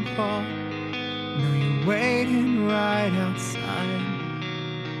 I won't call. No, you're waiting right outside.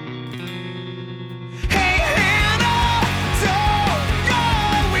 Hey Hannah, don't go.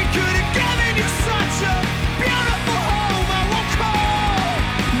 We could have given you such a beautiful home. I won't call.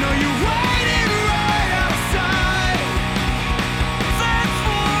 No, you're waiting right outside. Thanks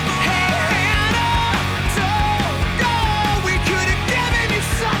for the Hey Hannah, don't go. We could have given you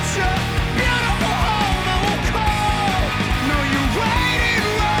such a beautiful home. I won't call. No, you're waiting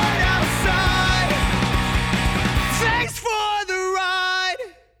right outside. Thanks for the ride.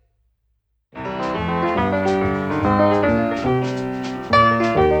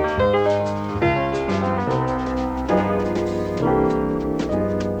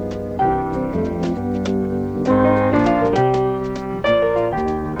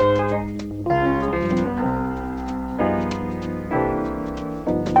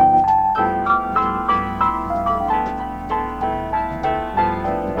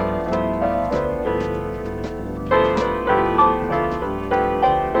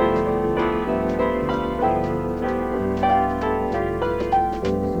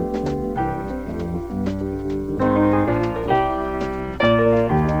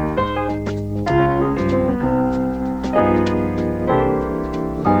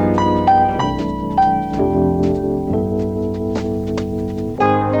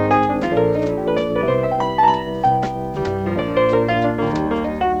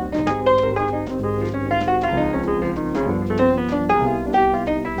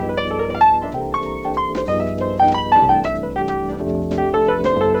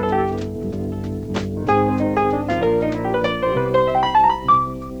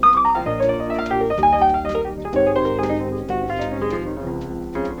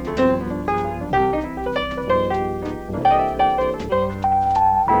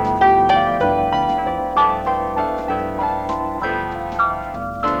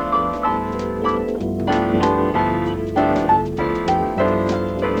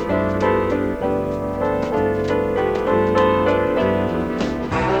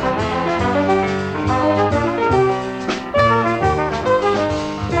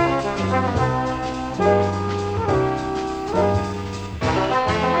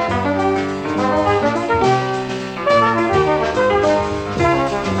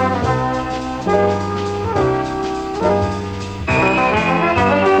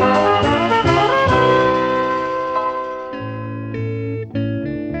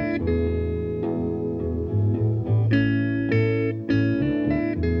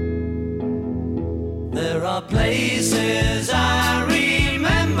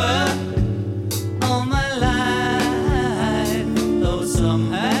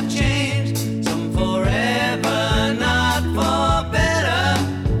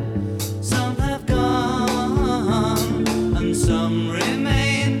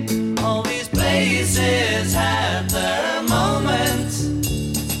 remain. All these places had their moments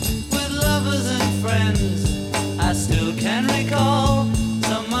with lovers and friends I still can recall.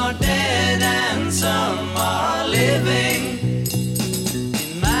 Some are dead and some are living.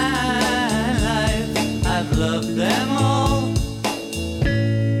 In my life I've loved them all.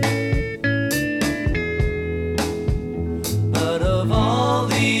 But of all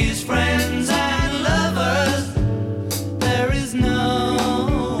these friends and lovers, there is no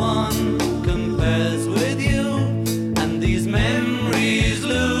one compares with you. And these memories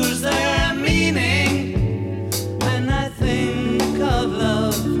lose their meaning when I think of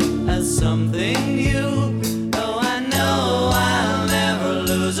love as something new. Though I know I'll never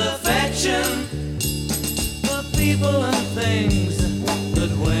lose affection for people and things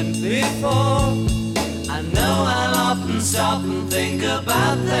that went before. I know I'll often stop and think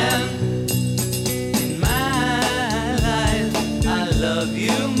about them. In my life, I love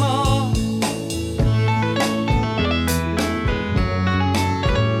you more.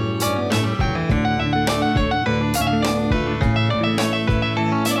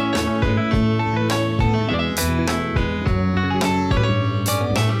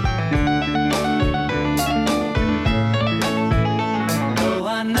 Though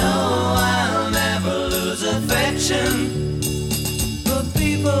I know I'll never lose affection for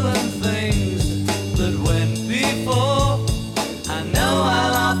people and things that went before. I know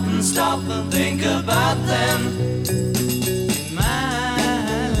I'll often stop and think about them. In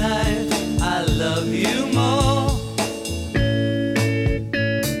my life, I love you more.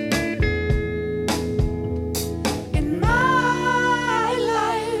 In my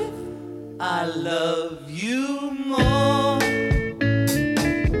life, I love you more.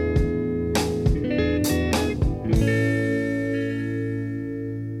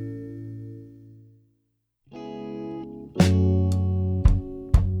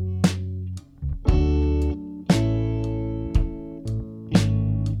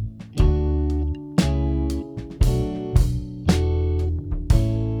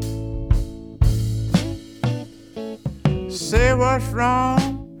 Say what's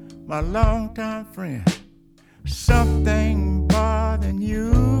wrong, my longtime friend. Something bothering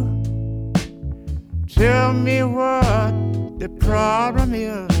you. Tell me what the problem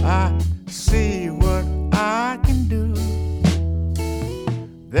is. I see what I can do.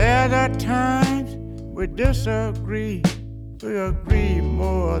 There are times we disagree. We agree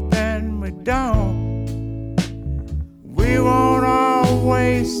more than we don't. We won't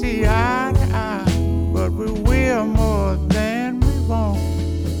always see eye to eye, but we will more than we won't.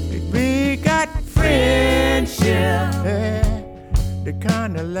 We got friendship, yeah, the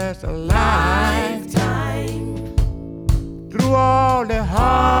kind that lasts a lifetime. Through all the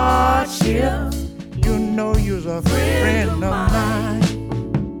hardships, you know you're a friend of mine.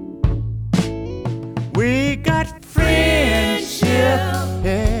 We got friendship,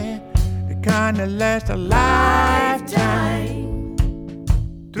 yeah, the kind that lasts a lifetime.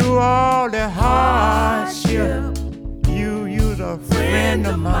 Through all the hardship, you're a friend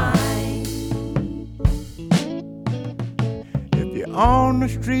of mine. If you're on the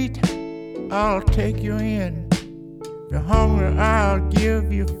street, I'll take you in. If you're hungry, I'll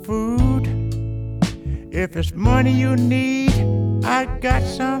give you food. If it's money you need, I got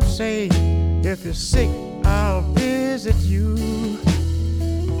some saved. If you're sick, I'll visit you.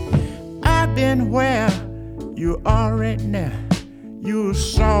 I've been where you are right now. You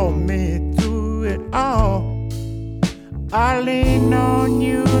saw me through it all. I lean on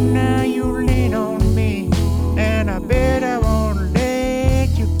you, now you lean on me, and I bet I won't let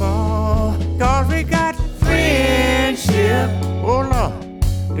you fall. 'Cause we got friendship, oh Lord,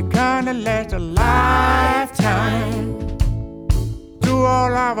 the kind that lasts a lifetime. Through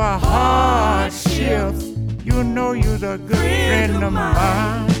all of our hardships, you know you're a good friend of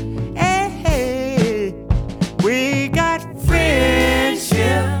mine. Hey, hey, we got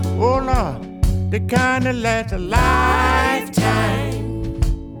friendship, oh Lord, the kind that lasts a lifetime.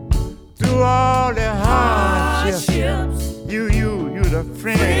 Through all the hardships, you're the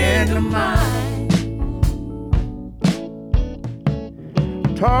friend of mine.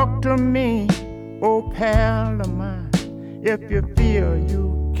 Talk to me, oh pal of mine, if you feel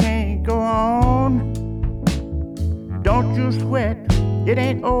you can't go on. Don't you sweat, it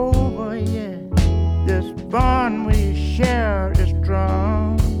ain't over yet. This bond we share is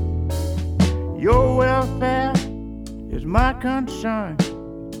strong. Your welfare is my concern.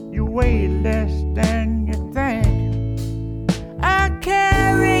 You weigh less than you think. I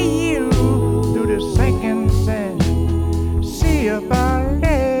carry you through the sinking sand. See if I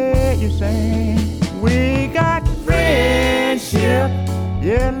let you sing. We got friendship,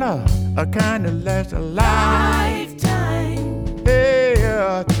 Yeah, love, a kind that lasts a lifetime. Hey,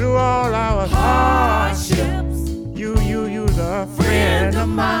 through all our hardships, you're a friend of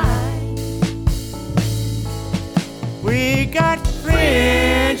mine. We got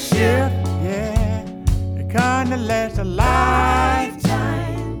friendship, yeah, the kind that lasts a lifetime.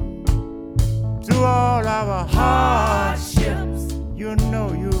 Through all our hardships, you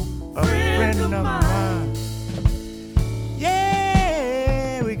know you a friend of mine.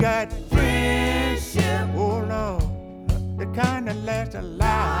 Yeah, we got friendship, oh Lord, the kind that lasts a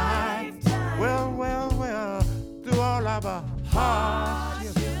lifetime. Well, through all our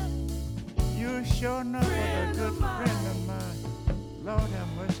hardships, you sure know a good friend of mine. Lord have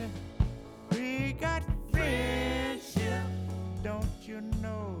mercy, we got friendship. Don't you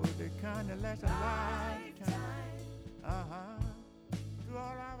know the kind that lasts a lifetime? Through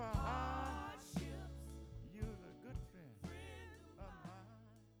all our hardships, you're a good friend of mine.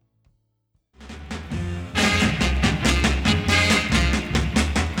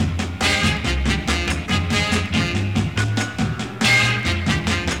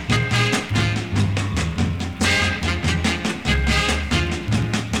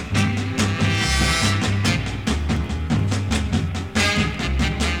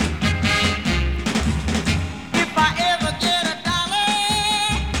 If I ever get a dollar,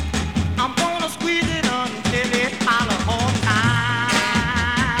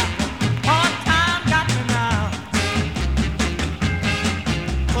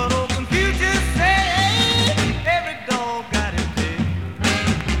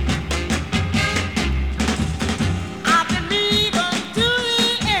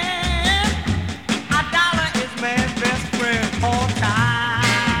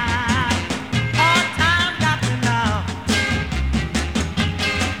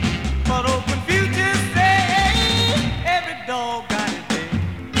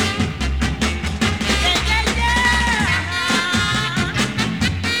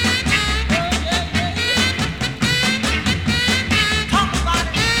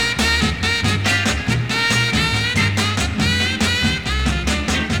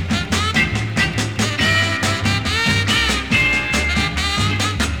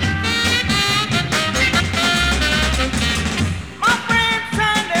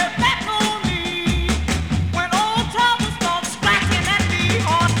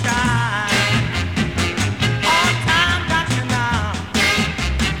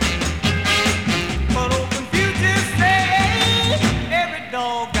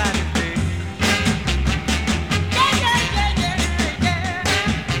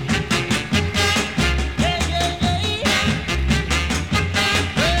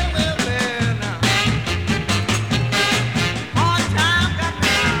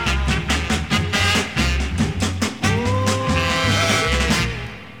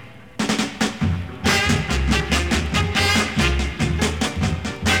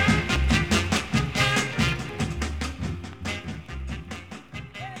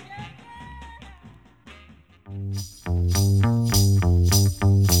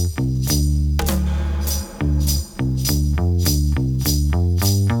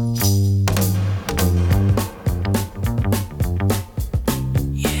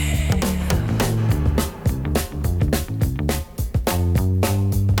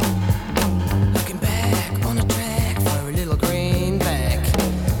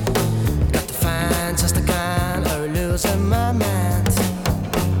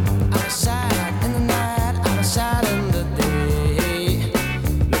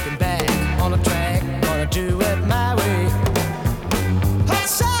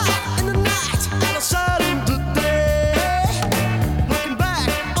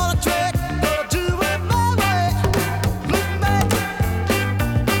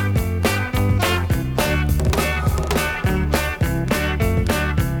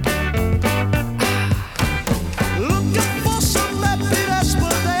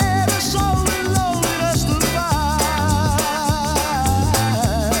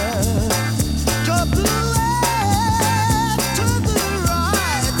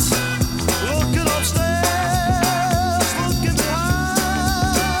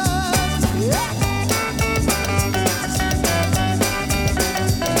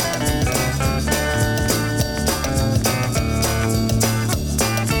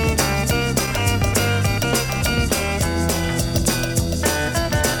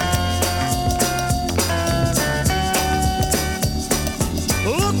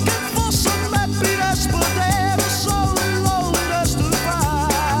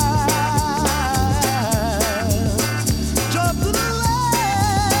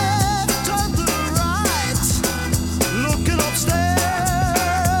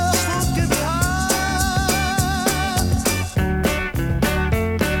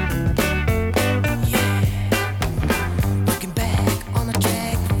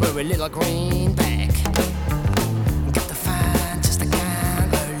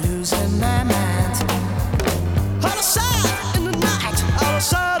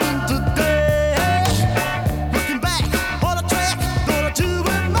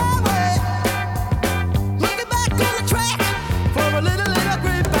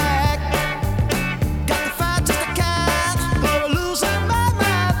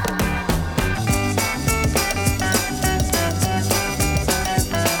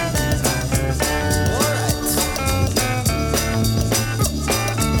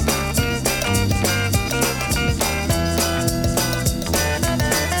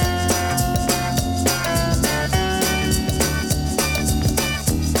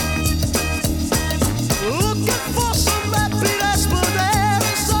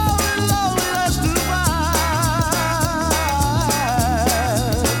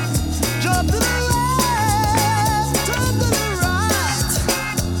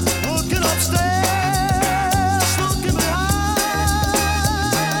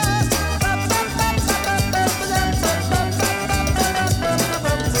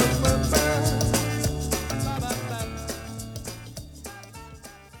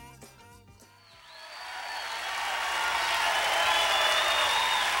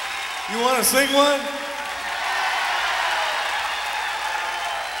 You want to sing one?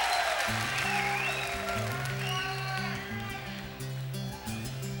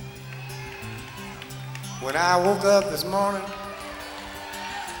 When I woke up this morning,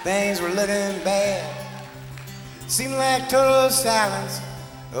 things were looking bad. Seemed like total silence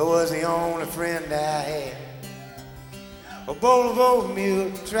was the only friend I had. A bowl of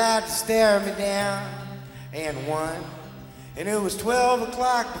oatmeal tried to stare me down and won. And it was 12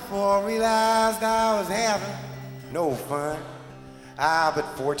 o'clock before I realized I was having no fun. But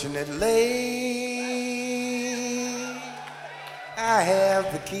fortunately, I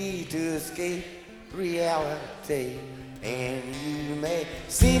have the key to escape reality. And you may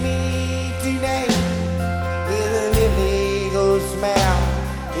see me tonight with a little ego smile.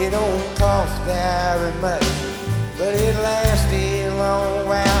 It don't cost very much, but it lasts a long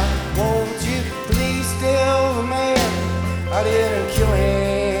while. Won't you please tell the man I didn't kill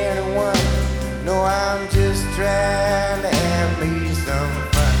anyone? No, I'm just trying to have me some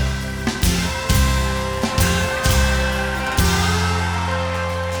fun.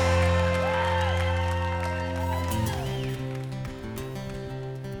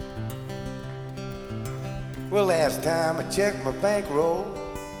 Well, last time I checked my bankroll,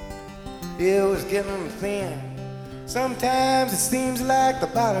 it was getting thin. Sometimes it seems like the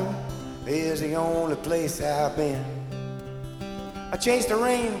bottom is the only place I've been. I chased a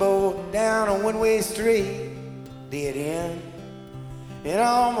rainbow down a one-way street, dead end. And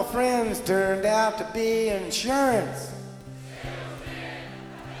all my friends turned out to be insurance.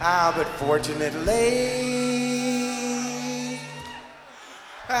 But fortunately,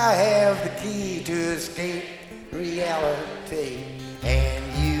 I have the key to escape reality. And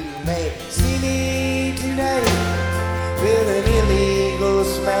you may see me tonight with an illegal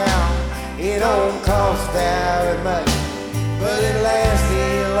smile. It don't cost very much, but it lasts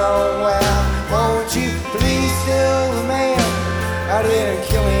a long while. Won't you please tell the man I didn't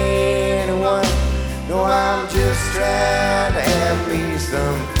kill anyone? No, I'm just trying to have me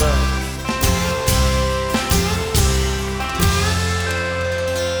some fun.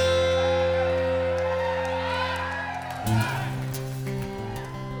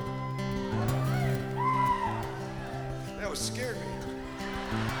 Scared me.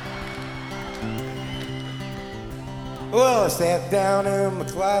 Well, I sat down in my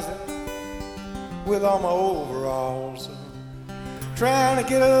closet with all my overalls, trying to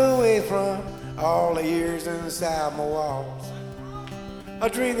get away from all the years inside my walls. I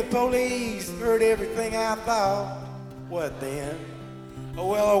dreamed the police heard everything I thought. What then?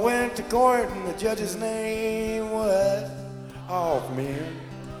 Well, I went to court and the judge's name was Hoffman.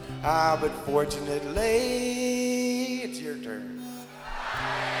 But fortunately, it's your turn.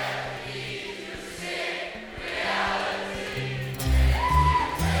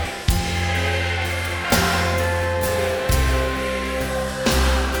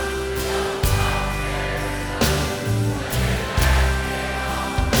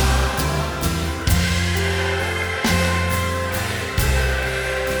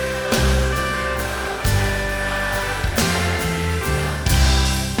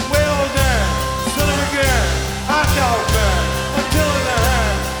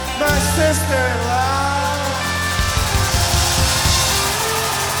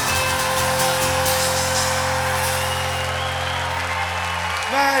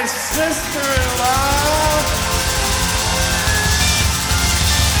 Sister-in-law, my sister-in-law,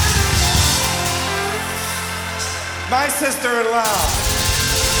 my sister-in-law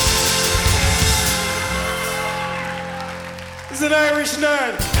is an Irish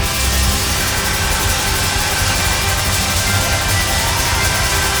nun.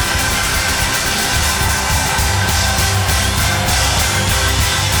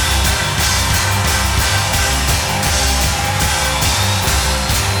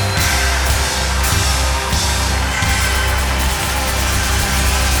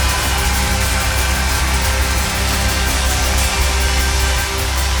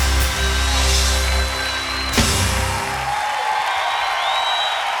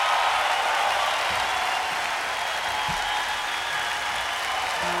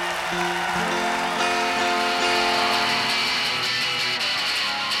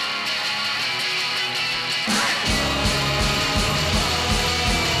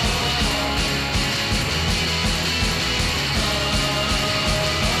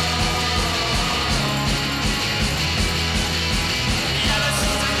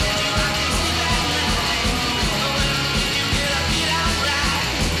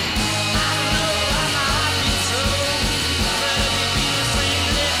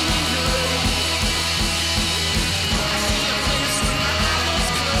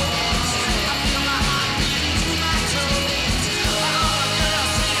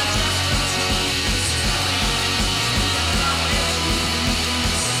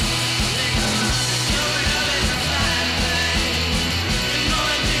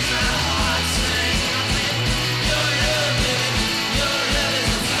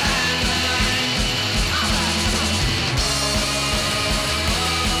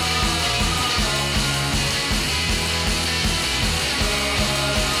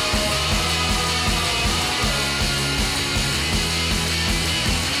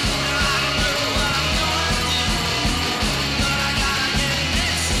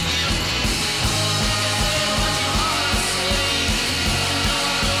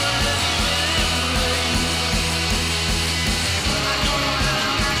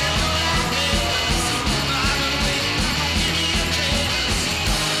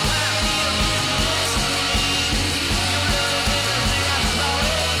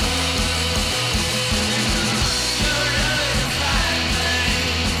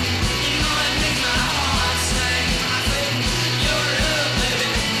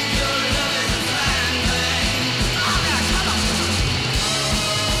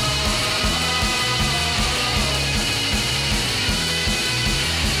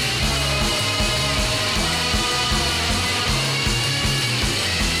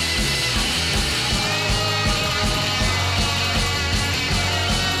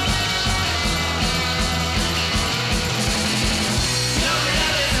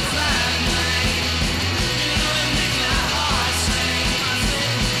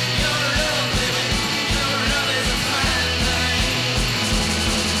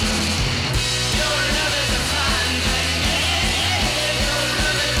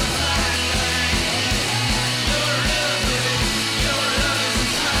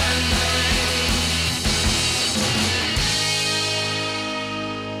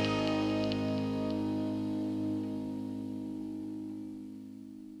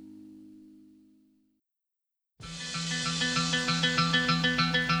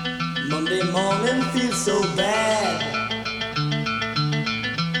 morning feels so bad.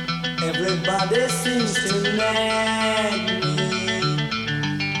 Everybody seems to nag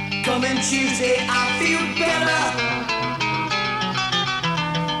me. Coming Tuesday, I feel better.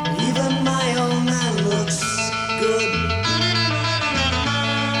 Even my old man looks good.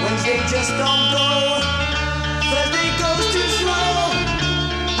 Wednesday just don't go. Thursday goes too slow.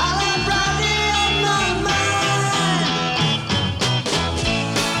 I'll have Friday on my mind.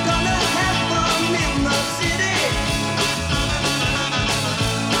 Gonna have fun in the city.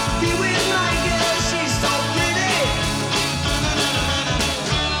 Be with my girl, she's so pretty.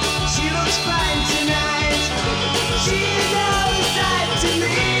 She looks fine tonight. She's all the sight to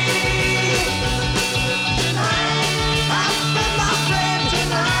me. I'll spend my friend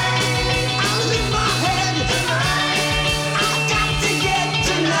tonight. I'll leave my head tonight. I've got to get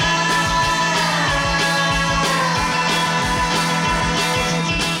tonight.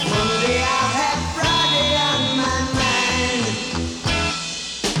 Monday I'll have Friday on my mind.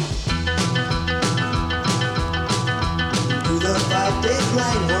 Through the 5-day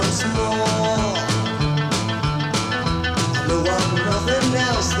grind once more. I know of nothing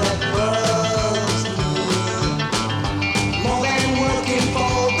else that worries me more than working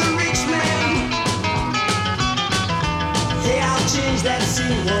for the rich man. Hey, I'll change that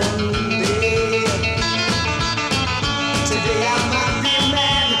scene one day. Today I might be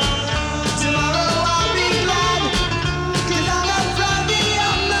mad. Tomorrow I'll be glad. 'Cause I'll have Friday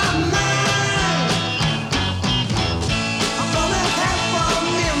on my mind. I'm gonna have fun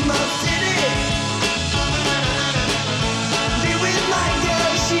in the city. Be with my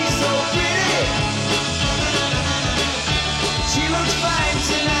girl, she's so pretty. She looks fine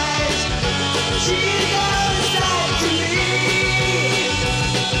tonight. She's all the sight to me.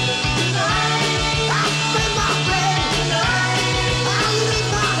 Tonight, I'll spend my friend tonight. I'll lose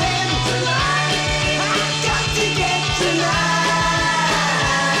my head tonight. I've got to get tonight.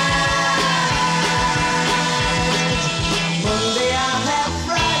 Monday I'll have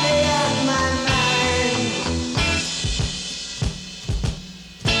Friday on my mind.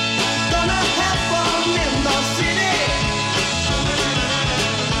 Gonna have fun in the city.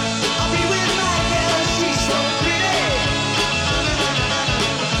 I'll be with my girl, she's so pretty.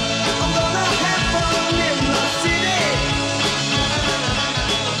 I'm gonna have fun in the city.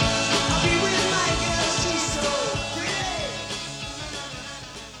 I'll be with my girl, she's so pretty.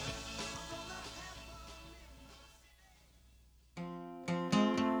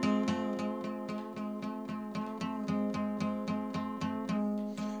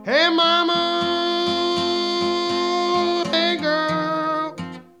 Hey mama, hey girl,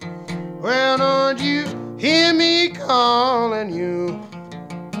 well don't you hear me calling you?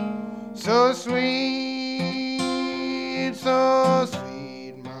 So sweet,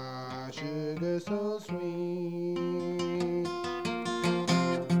 my sugar, so sweet.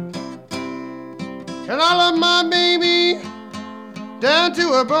 And I love my baby down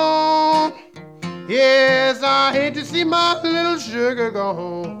to a bone. Yes, I hate to see my little sugar go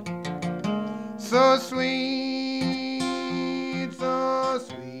home. So sweet,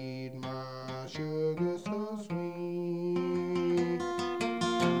 my sugar, so sweet.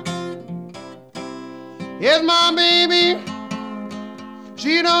 Yes, my baby,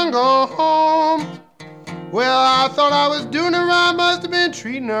 she done go home. Well, I thought I was doing her right, must have been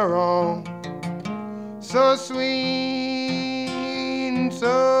treating her wrong. So sweet,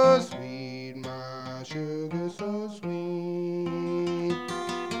 my sugar, so sweet.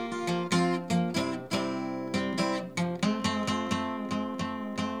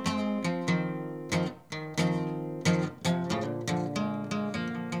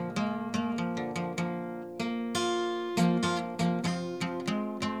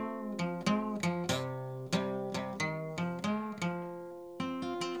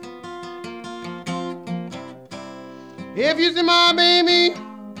 If you see my baby,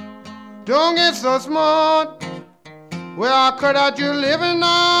 don't get so smart. Well, I'll cut out your liver and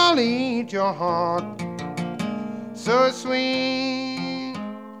I'll eat your heart. So sweet,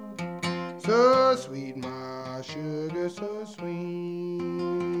 my sugar, so sweet.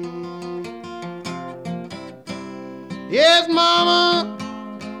 Yes, mama,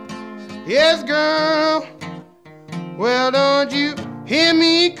 yes, girl, well, don't you hear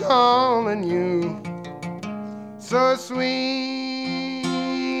me calling you? So sweet,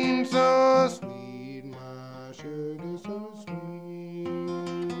 my sugar, so sweet.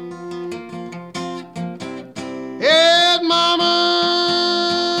 Yes, mama,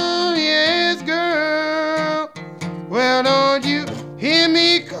 yes, girl, well, don't you hear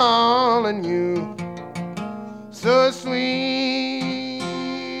me calling you? So sweet,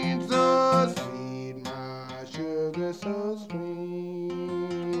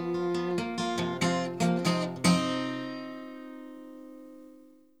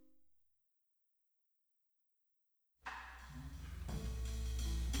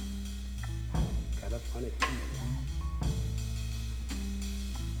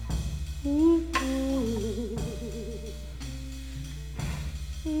 I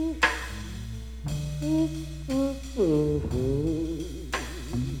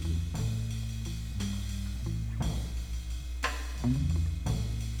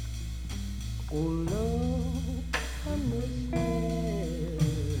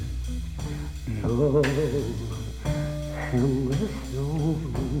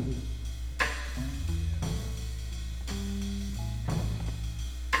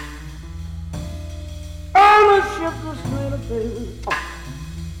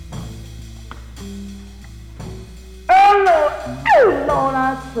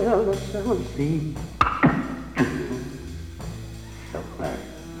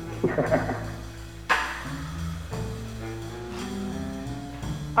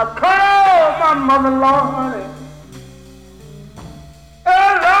called my mother, Lord, and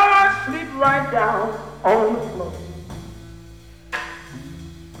Lord, I sleep right down on the floor.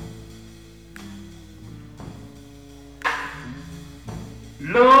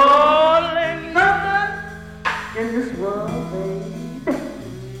 Lord, ain't nothing in this world, baby.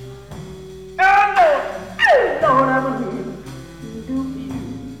 Oh, Lord, Lord, I believe you do you.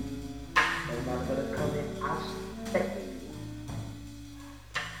 And I'm gonna come in, I say.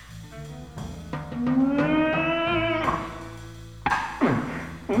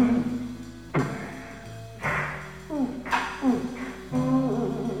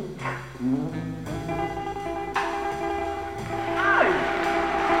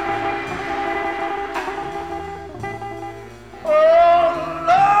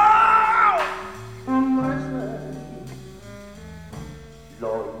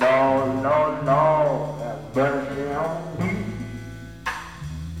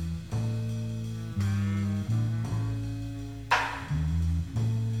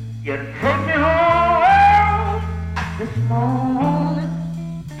 You take me home this morning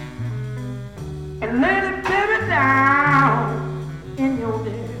and lay the baby down in your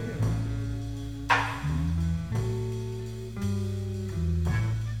bed.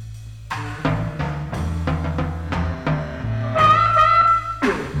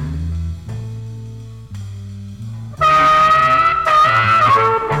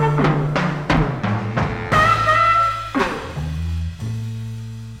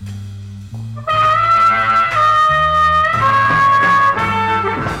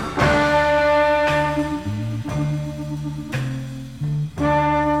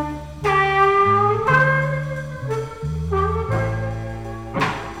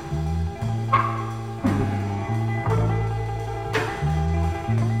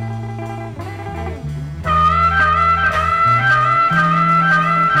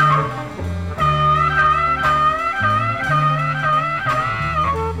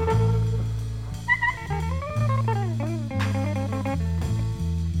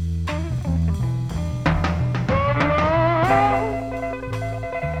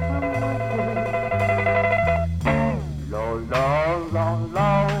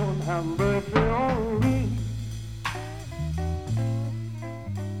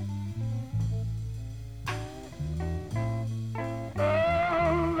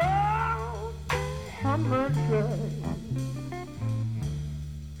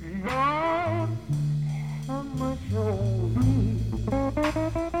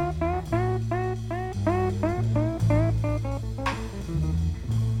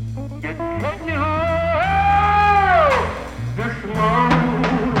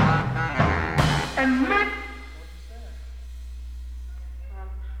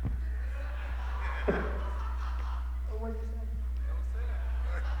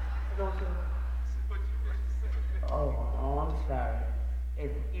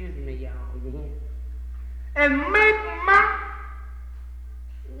 And make my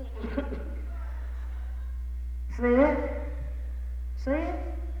see it,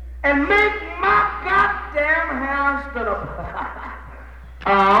 and make my goddamn house stand up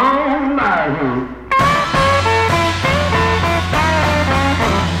on my roof.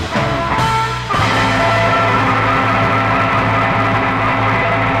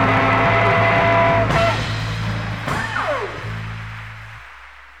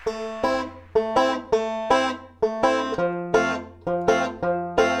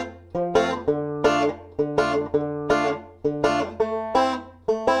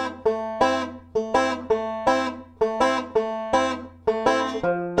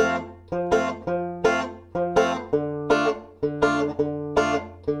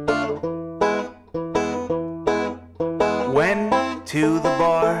 To the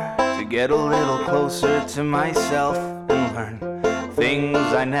bar to get a little closer to myself and learn things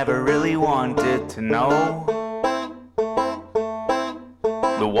I never really wanted to know.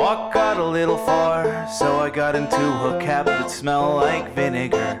 The walk got a little far, so I got into a cab that smelled like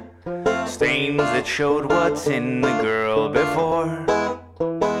vinegar, stains that showed what's in the girl before.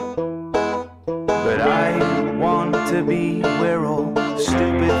 But I want to be where all the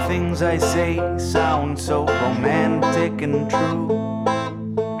stupid things I say sound so romantic and true.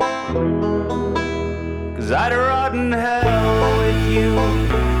 'Cause I'd rot in hell with you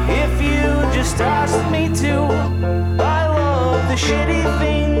if you just asked me to. I love the shitty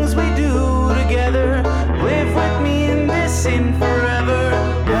things we do together. Live with me in this sin forever.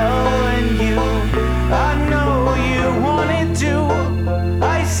 Hell and you, I know you wanted to.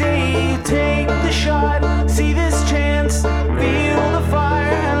 I say you take the shot, see this chance, feel the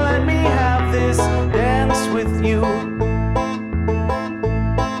fire, and let me have this dance with you.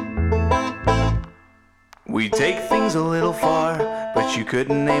 We take things a little far, but you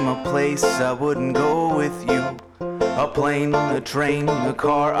couldn't name a place I wouldn't go with you. A plane, a train, a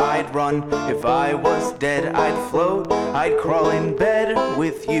car I'd run. If I was dead, I'd float, I'd crawl in bed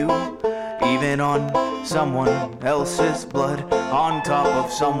with you. Even on someone else's blood, on top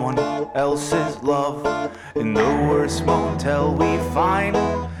of someone else's love. In the worst motel we find,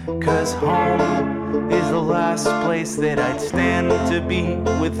 'cause home is the last place that I'd stand to be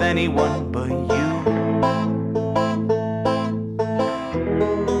with anyone but you.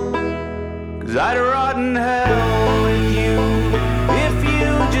 'Cause I'd rot in hell with you if you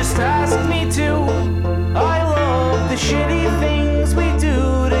just asked me to. I love the shitty things we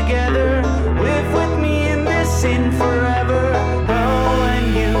do together. Live with me in this sin forever. Hell and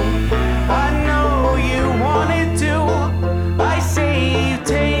you, I know you wanted to. I say you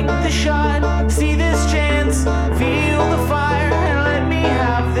take the shot, see this chance, feel the fire, and let me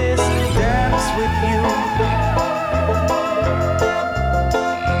have this dance with you.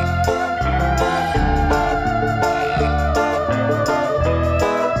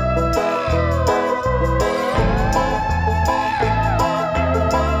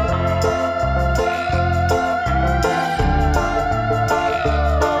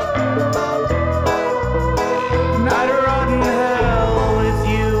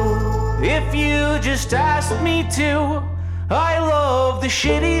 Just asked me to. I love the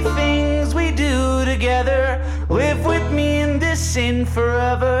shitty things we do together. Live with me in this sin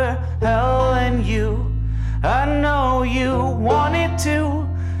forever. Hell and you, I know you wanted to.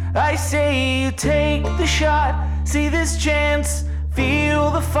 I say you take the shot, see this chance,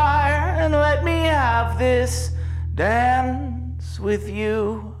 feel the fire, and let me have this dance with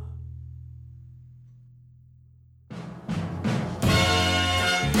you.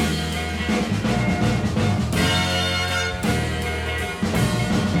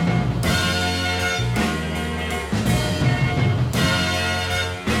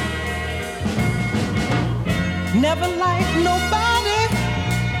 Never liked nobody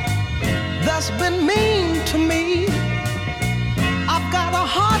that's been mean to me. I've got a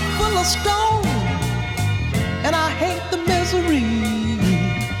heart full of stone, and I hate the misery.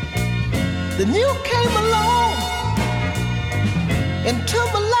 Then you came along into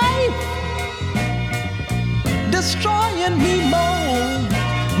my life, destroying me more,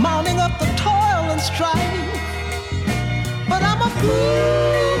 mounting up the toil and strife. But I'm a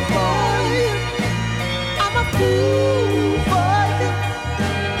fool for you. I'm a fool for you.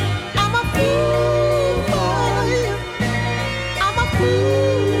 I'm a fool for you. I'm a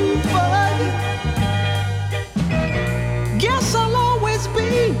fool for you. Guess I'll always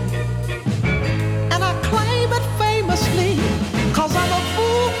be, and I claim it famously, 'cause I'm a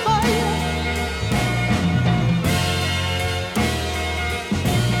fool for you.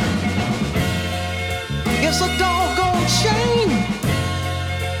 It's a doggone shame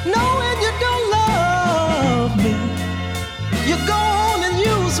knowing you don't love me. You go on and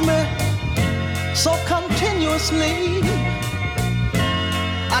use me so continuously.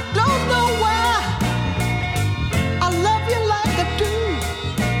 I don't know why I love you like I do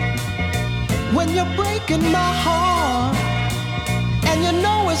when you're breaking my heart and you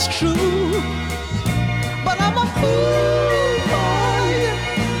know it's true. But I'm a fool for you.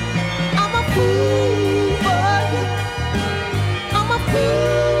 I'm a fool for you. I'm a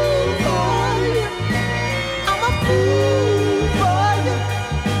fool for you. I'm a fool for you.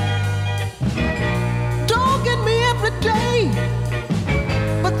 Dogging me every day,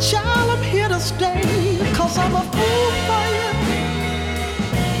 but child, I'm here to stay, 'cause I'm a fool for you.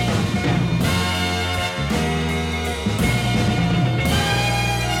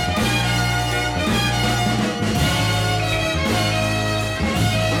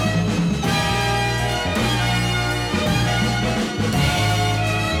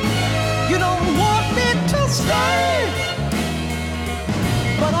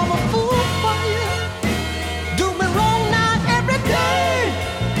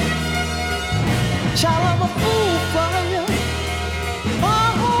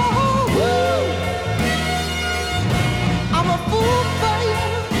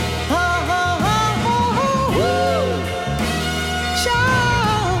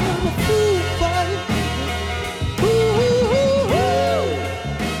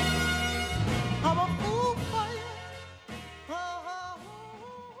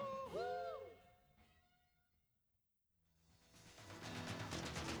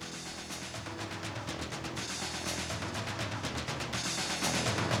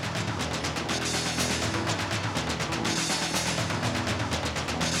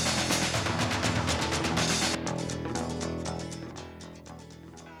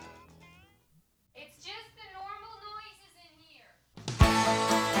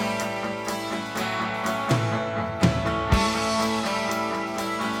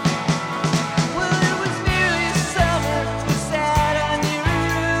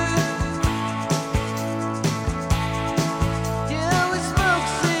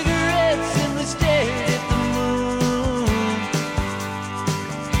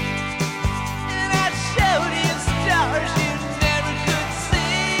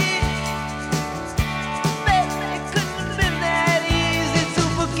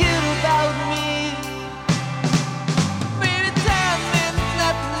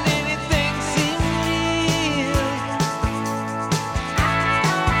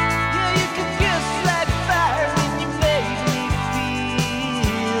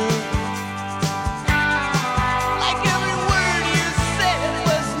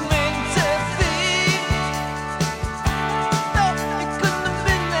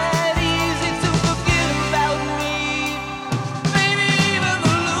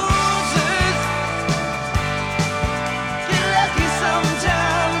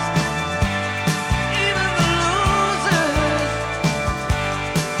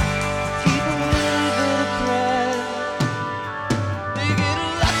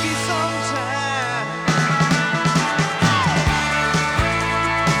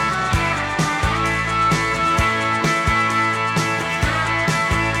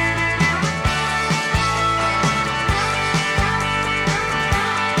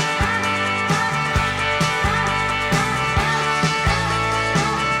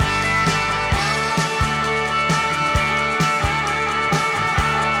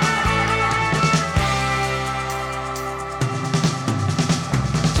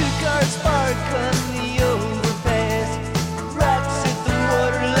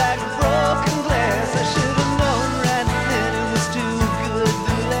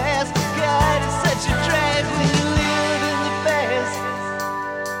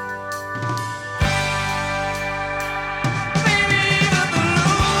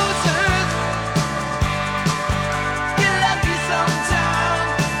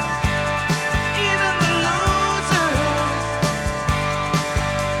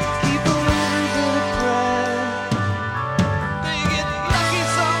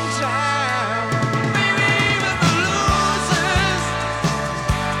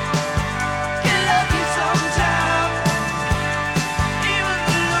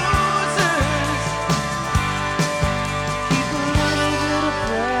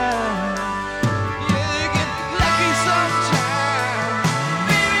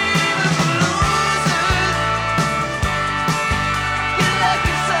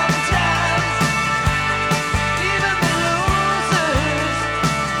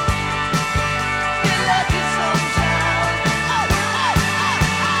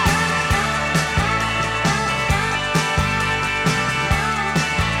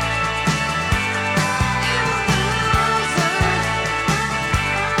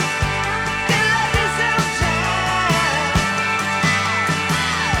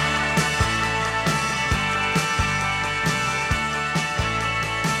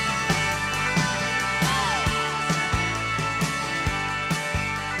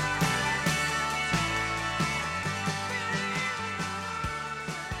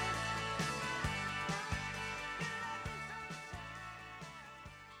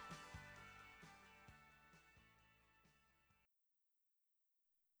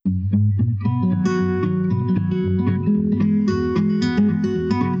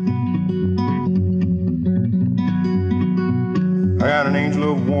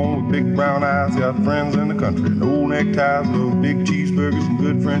 big brown eyes, got friends in the country, and old neckties, love big cheeseburgers and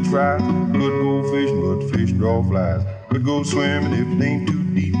good french fries. Could go fishing, but the fish draw flies. Could go swimming if it ain't too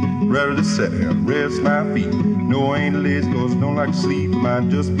deep. Rather to sit here and rest my feet. No, I ain't lazy, cause I don't like to sleep. Might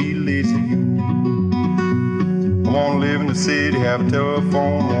just be lazy to you. I wanna live in the city, have a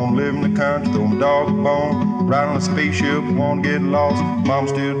telephone. Wanna live in the country, throw my dog a bone. Ride on a spaceship, wanna get lost. Mom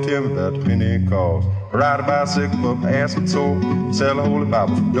still tell me about the penny it costs. Ride a bicycle up my ass and sore. Sell a holy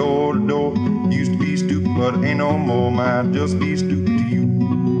Bible from door to door. Used to be stupid, but it ain't no more. Might just be stupid to you.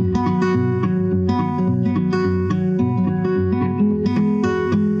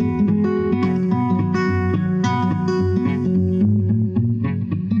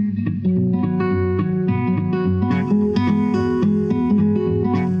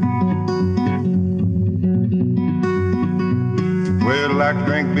 Like to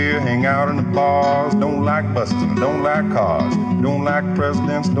drink beer, hang out in the bars. Don't like busting, don't like cars. Don't like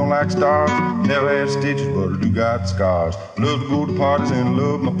presidents, don't like stars. Never had stitches, but I do got scars. Love to go to parties and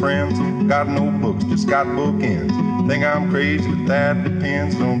love my friends. Got no books, just got bookends. Think I'm crazy, but that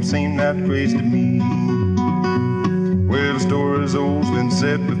depends. Don't seem that crazy to me. Well, the story's old, it's been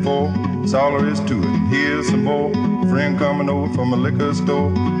said before. That's all there is to it. Here's some more. Friend coming over from a liquor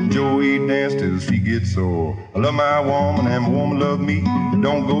store. Joey danced till his feet get sore. I love my woman and my woman love me.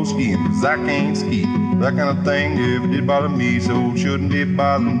 Don't go skiing cause I can't ski. That kind of thing, if it did bother me, so shouldn't it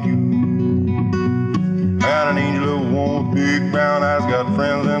bothering you. I got an angel of a woman with big brown eyes. Got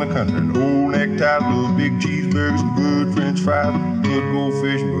friends in the country and old neckties. Love big cheeseburgers and good french fries. Could go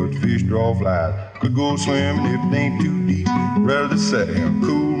fishing but the fish draw flies. Could go swimming if it ain't too deep. Rather to sit here and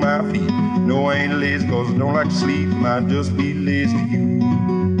cool my feet. No, I ain't lazy cause I don't like to sleep. Might just be lazy to you.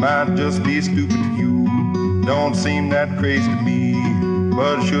 Might just be stupid to you. Don't seem that crazy to me,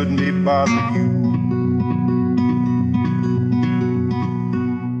 but it shouldn't be bothering you.